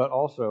them, but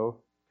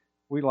also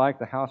we like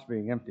the house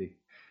being empty,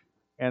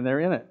 and they're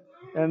in it.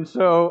 And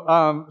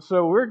so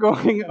we're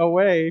going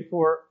away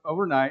for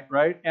overnight,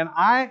 right? And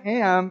I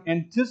am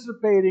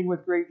anticipating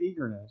with great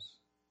eagerness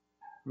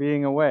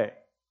being away,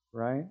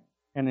 right?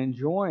 And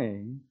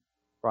enjoying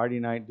Friday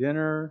night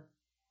dinner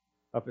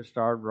up at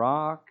Starved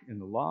Rock in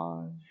the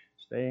lodge,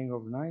 staying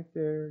overnight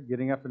there,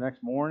 getting up the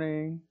next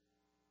morning,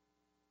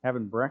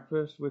 having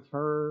breakfast with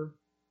her,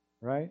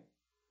 right?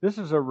 This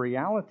is a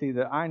reality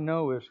that I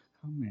know is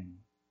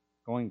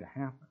going to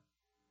happen,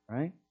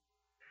 right?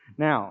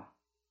 Now,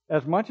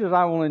 as much as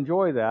I will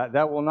enjoy that,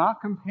 that will not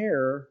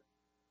compare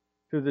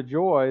to the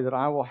joy that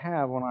I will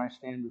have when I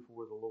stand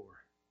before the Lord.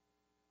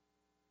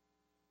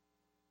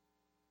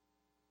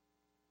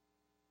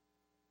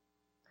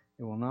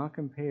 It will not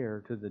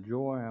compare to the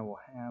joy I will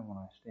have when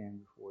I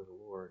stand before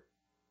the Lord.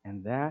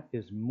 And that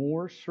is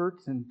more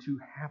certain to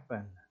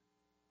happen.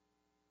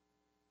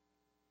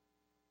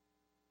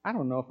 I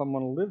don't know if I'm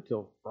going to live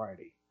till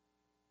Friday,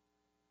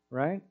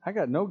 right? I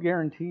got no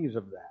guarantees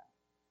of that.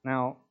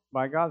 Now,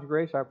 by God's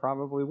grace, I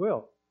probably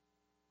will.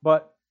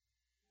 But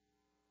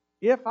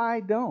if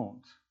I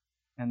don't,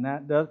 and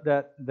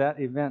that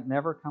event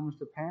never comes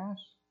to pass,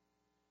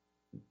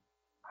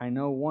 I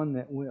know one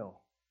that will.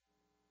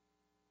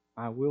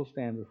 I will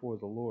stand before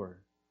the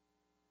Lord,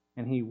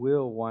 and He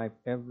will wipe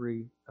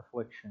every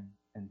affliction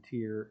and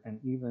tear and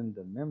even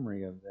the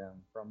memory of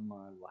them from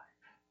my life.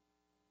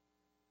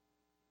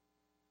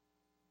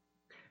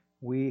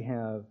 We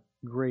have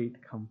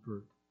great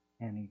comfort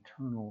and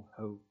eternal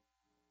hope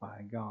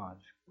by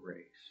God's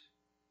grace.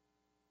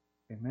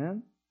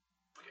 Amen?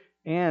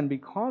 And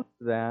because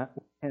of that,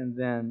 we can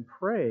then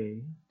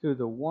pray to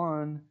the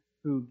one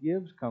who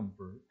gives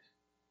comfort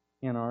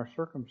in our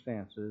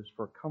circumstances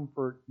for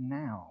comfort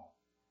now.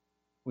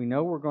 We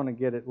know we're going to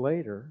get it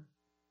later,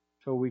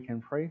 so we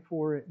can pray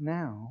for it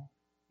now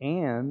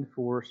and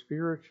for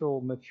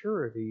spiritual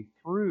maturity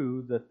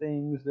through the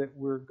things that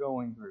we're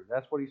going through.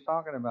 That's what he's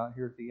talking about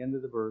here at the end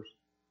of the verse.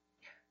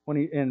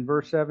 In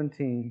verse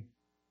 17,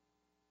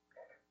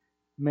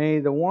 may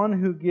the one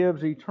who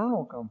gives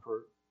eternal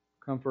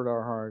comfort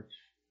our hearts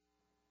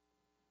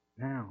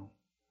now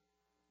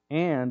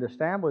and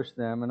establish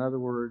them. In other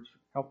words,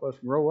 help us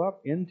grow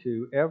up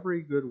into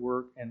every good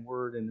work and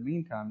word in the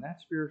meantime.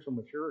 That's spiritual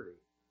maturity.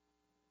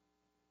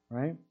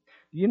 Right?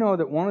 Do you know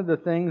that one of the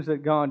things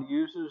that God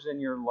uses in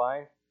your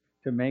life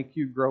to make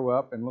you grow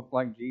up and look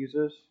like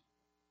Jesus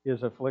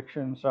is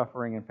affliction,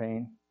 suffering, and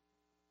pain?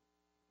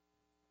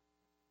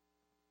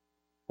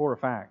 For a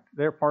fact.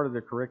 They're part of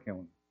the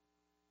curriculum.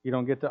 You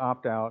don't get to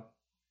opt out.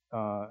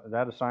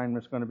 That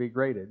assignment's going to be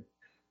graded.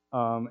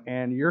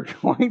 And you're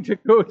going to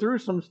go through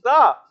some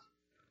stuff.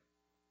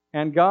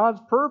 And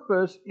God's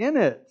purpose in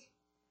it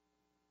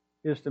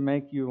is to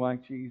make you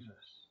like Jesus.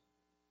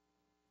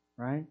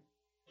 Right?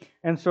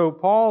 And so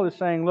Paul is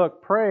saying,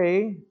 look,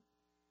 pray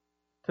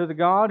to the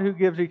God who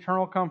gives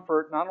eternal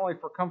comfort, not only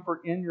for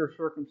comfort in your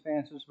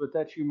circumstances, but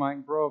that you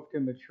might grow up to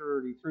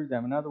maturity through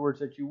them. In other words,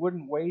 that you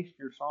wouldn't waste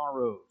your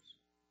sorrows,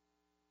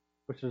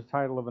 which is the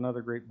title of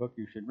another great book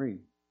you should read.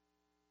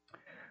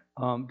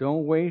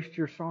 Don't waste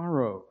your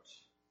sorrows.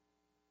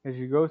 As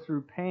you go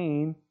through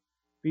pain,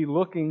 be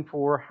looking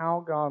for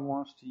how God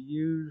wants to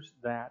use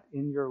that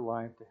in your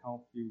life to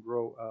help you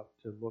grow up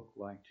to look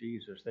like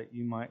Jesus, that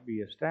you might be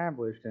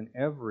established in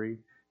every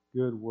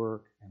good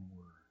work and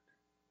word.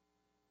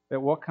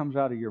 That what comes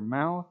out of your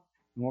mouth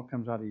and what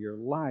comes out of your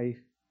life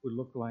would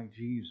look like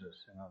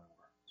Jesus, in other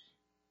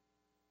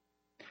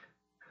words.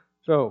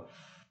 So,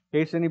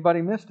 in case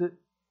anybody missed it,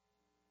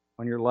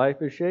 when your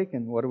life is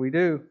shaken, what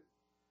do?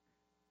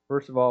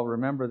 First of all,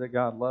 remember that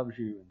God loves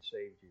you and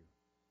saved you.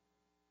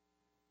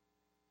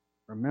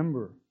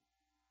 Remember,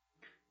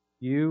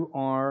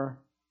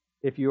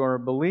 if you are a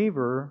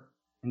believer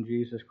in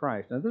Jesus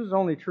Christ. Now, this is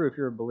only true if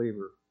you're a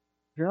believer.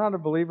 If you're not a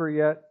believer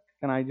yet,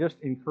 can I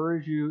just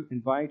encourage you,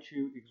 invite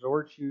you,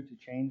 exhort you to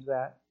change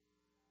that?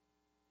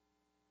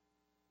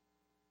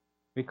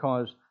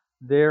 Because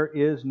there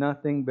is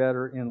nothing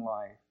better in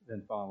life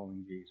than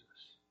following Jesus.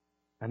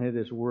 And it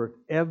is worth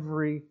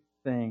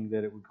everything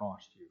that it would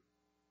cost you.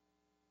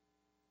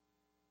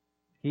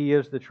 He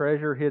is the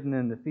treasure hidden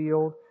in the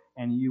field,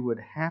 and you would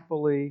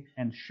happily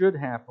and should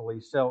happily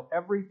sell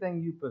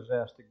everything you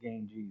possess to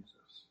gain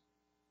Jesus.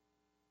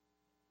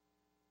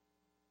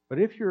 But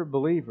if you're a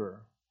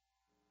believer,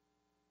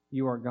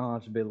 you are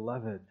God's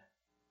beloved.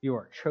 You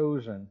are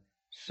chosen,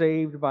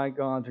 saved by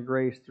God's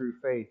grace through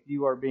faith.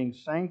 You are being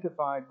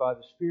sanctified by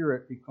the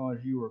Spirit because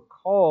you are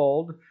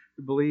called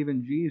to believe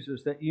in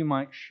Jesus that you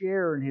might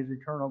share in His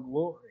eternal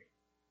glory.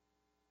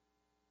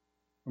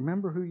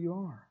 Remember who you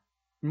are.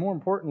 And more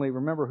importantly,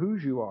 remember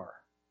whose you are.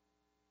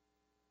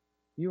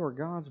 You are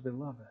God's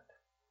beloved.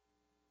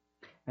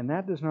 And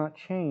that does not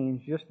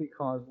change just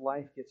because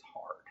life gets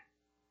hard.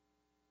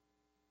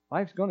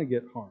 Life's going to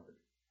get hard.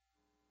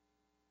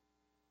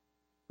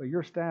 But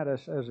your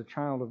status as a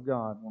child of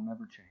God will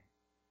never change.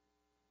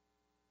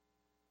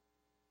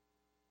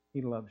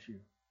 He loves you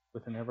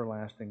with an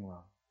everlasting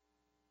love.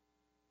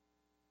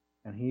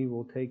 And He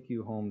will take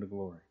you home to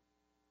glory.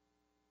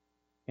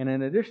 And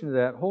in addition to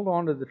that, hold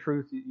on to the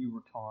truth that you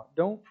were taught.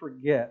 Don't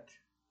forget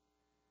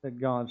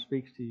that God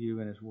speaks to you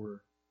in His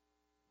Word.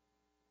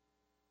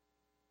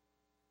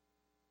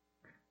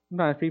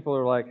 Sometimes people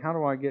are like, how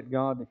do I get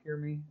God to hear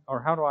me? Or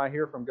how do I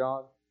hear from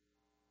God?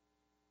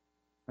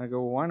 I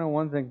go, well, I know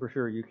one thing for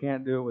sure. You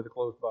can't do it with a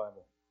closed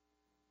Bible.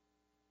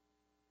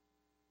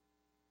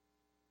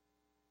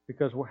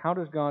 Because how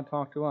does God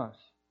talk to us?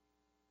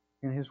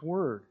 In His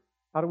Word.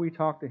 How do we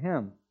talk to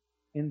Him?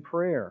 In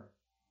prayer.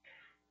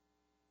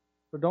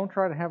 So don't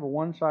try to have a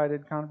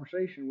one-sided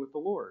conversation with the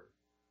Lord.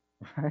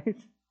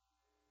 Right?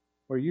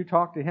 Where you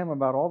talk to Him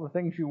about all the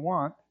things you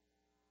want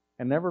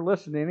and never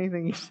listen to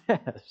anything He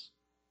says.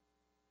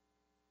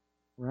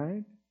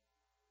 Right?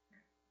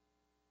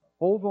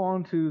 Hold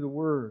on to the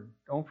Word.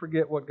 Don't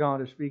forget what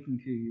God is speaking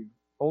to you.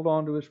 Hold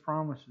on to His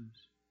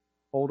promises.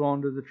 Hold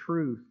on to the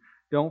truth.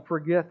 Don't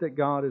forget that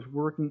God is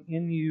working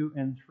in you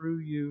and through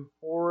you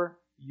for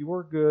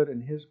your good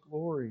and His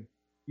glory.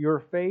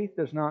 Your faith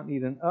does not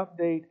need an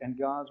update, and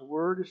God's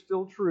Word is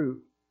still true.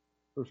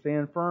 So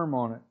stand firm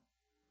on it.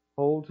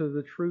 Hold to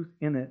the truth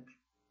in it,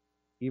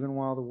 even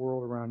while the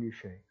world around you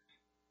shakes.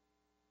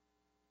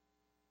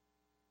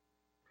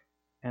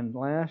 And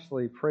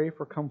lastly, pray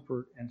for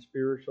comfort and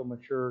spiritual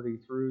maturity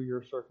through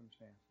your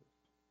circumstances.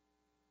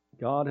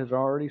 God has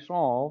already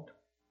solved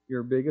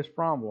your biggest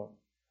problem,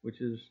 which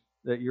is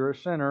that you're a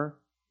sinner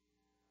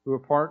who,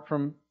 apart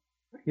from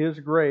His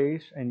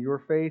grace and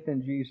your faith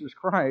in Jesus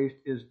Christ,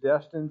 is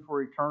destined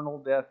for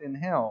eternal death in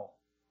hell.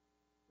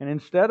 And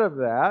instead of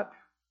that,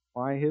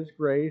 By His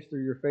grace,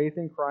 through your faith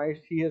in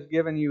Christ, He has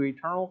given you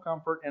eternal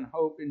comfort and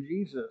hope in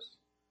Jesus.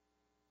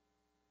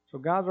 So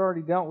God's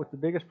already dealt with the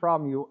biggest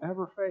problem you'll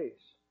ever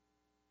face.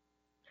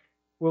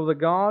 Will the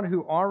God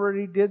who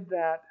already did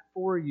that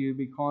for you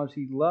because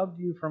He loved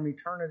you from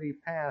eternity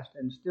past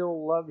and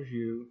still loves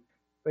you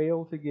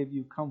fail to give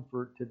you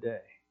comfort today?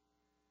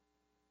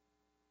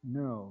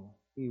 No,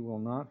 He will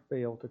not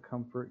fail to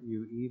comfort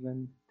you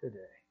even today.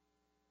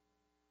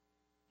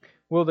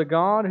 Will the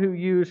God who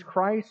used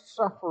Christ's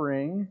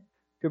suffering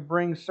to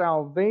bring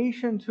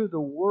salvation to the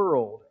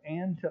world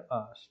and to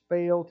us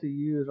fail to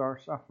use our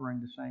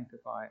suffering to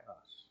sanctify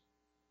us?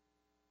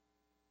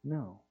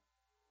 No.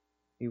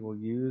 He will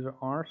use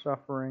our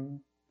suffering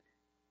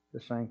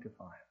to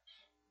sanctify us.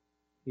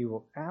 He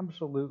will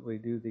absolutely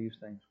do these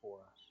things for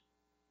us.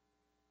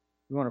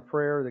 You want a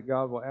prayer that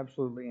God will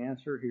absolutely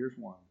answer? Here's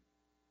one.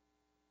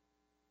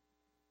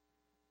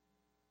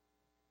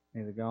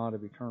 May the God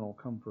of eternal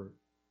comfort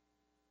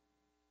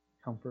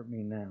comfort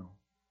me now.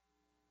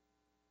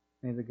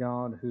 May the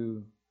God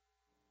who,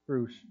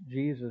 through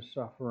Jesus'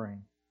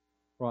 suffering,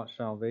 brought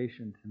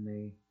salvation to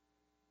me,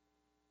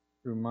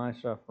 through my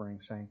suffering,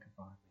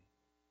 sanctify me.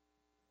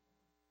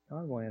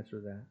 God will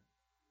answer that.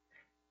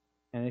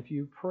 And if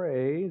you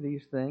pray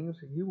these things,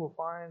 you will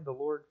find the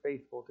Lord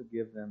faithful to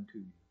give them to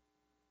you.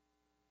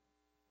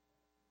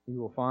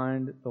 You will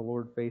find the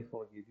Lord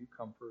faithful to give you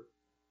comfort.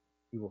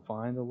 You will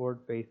find the Lord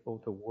faithful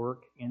to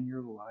work in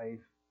your life,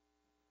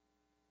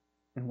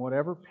 and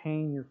whatever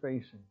pain you're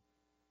facing,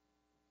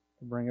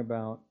 to bring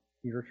about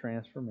your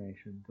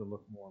transformation to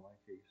look more like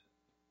Jesus.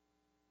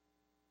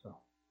 So,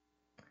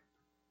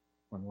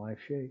 when life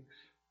shakes,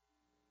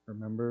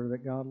 remember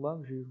that God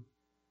loves you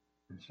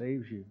and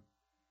saves you.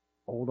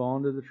 Hold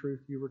on to the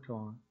truth you were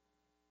taught.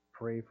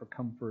 Pray for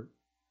comfort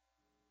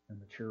and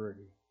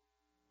maturity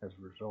as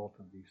a result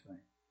of these things.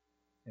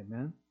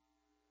 Amen?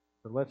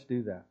 So let's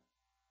do that.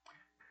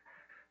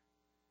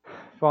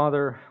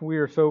 Father, we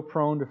are so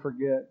prone to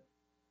forget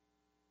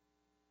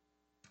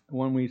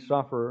when we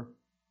suffer,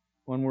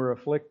 when we're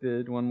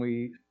afflicted, when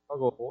we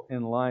struggle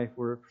in life.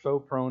 We're so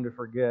prone to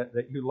forget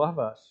that you love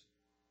us.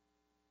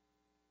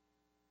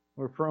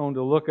 We're prone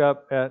to look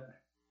up at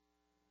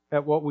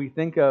what we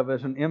think of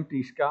as an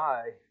empty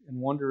sky and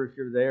wonder if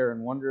you're there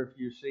and wonder if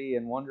you see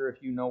and wonder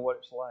if you know what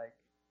it's like.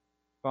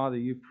 Father,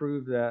 you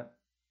prove that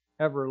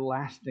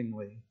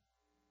everlastingly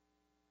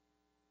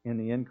in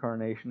the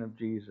incarnation of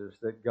Jesus,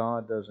 that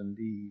God does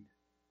indeed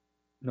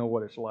know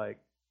what it's like.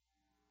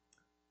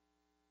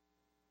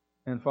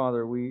 And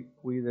Father, we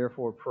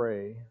therefore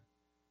pray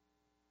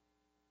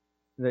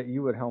that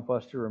you would help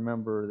us to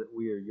remember that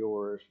we are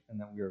yours and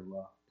that we are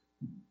loved.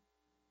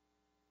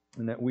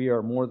 And that we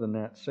are more than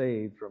that,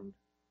 saved from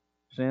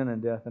sin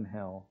and death and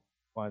hell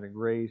by the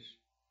grace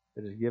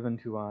that is given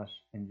to us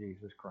in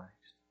Jesus Christ.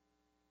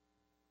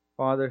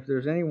 Father, if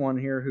there's anyone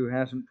here who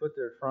hasn't put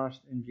their trust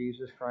in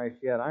Jesus Christ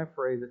yet, I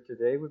pray that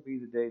today would be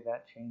the day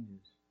that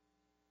changes.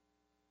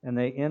 And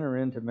they enter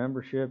into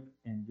membership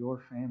in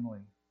your family.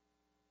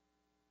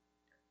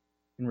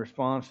 In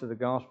response to the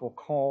gospel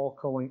call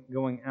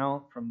going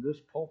out from this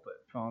pulpit,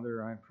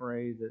 Father, I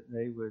pray that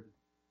they would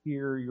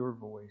hear your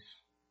voice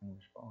and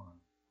respond.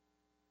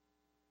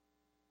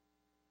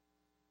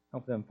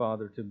 Help them,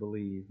 Father, to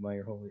believe by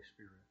your Holy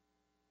Spirit.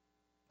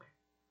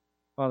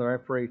 Father, I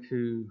pray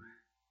too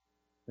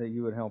that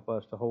you would help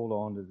us to hold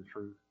on to the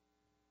truth.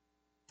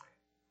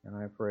 And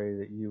I pray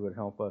that you would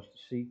help us to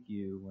seek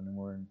you when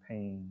we're in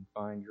pain,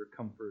 find your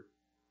comfort,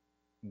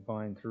 and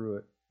find through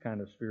it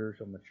kind of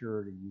spiritual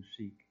maturity you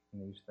seek in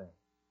these things.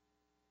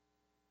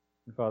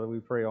 And Father, we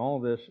pray all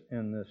this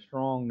in the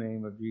strong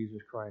name of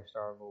Jesus Christ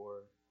our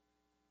Lord,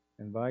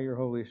 and by your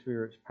Holy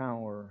Spirit's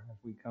power as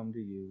we come to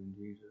you in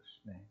Jesus'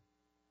 name.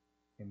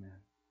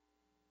 Amen.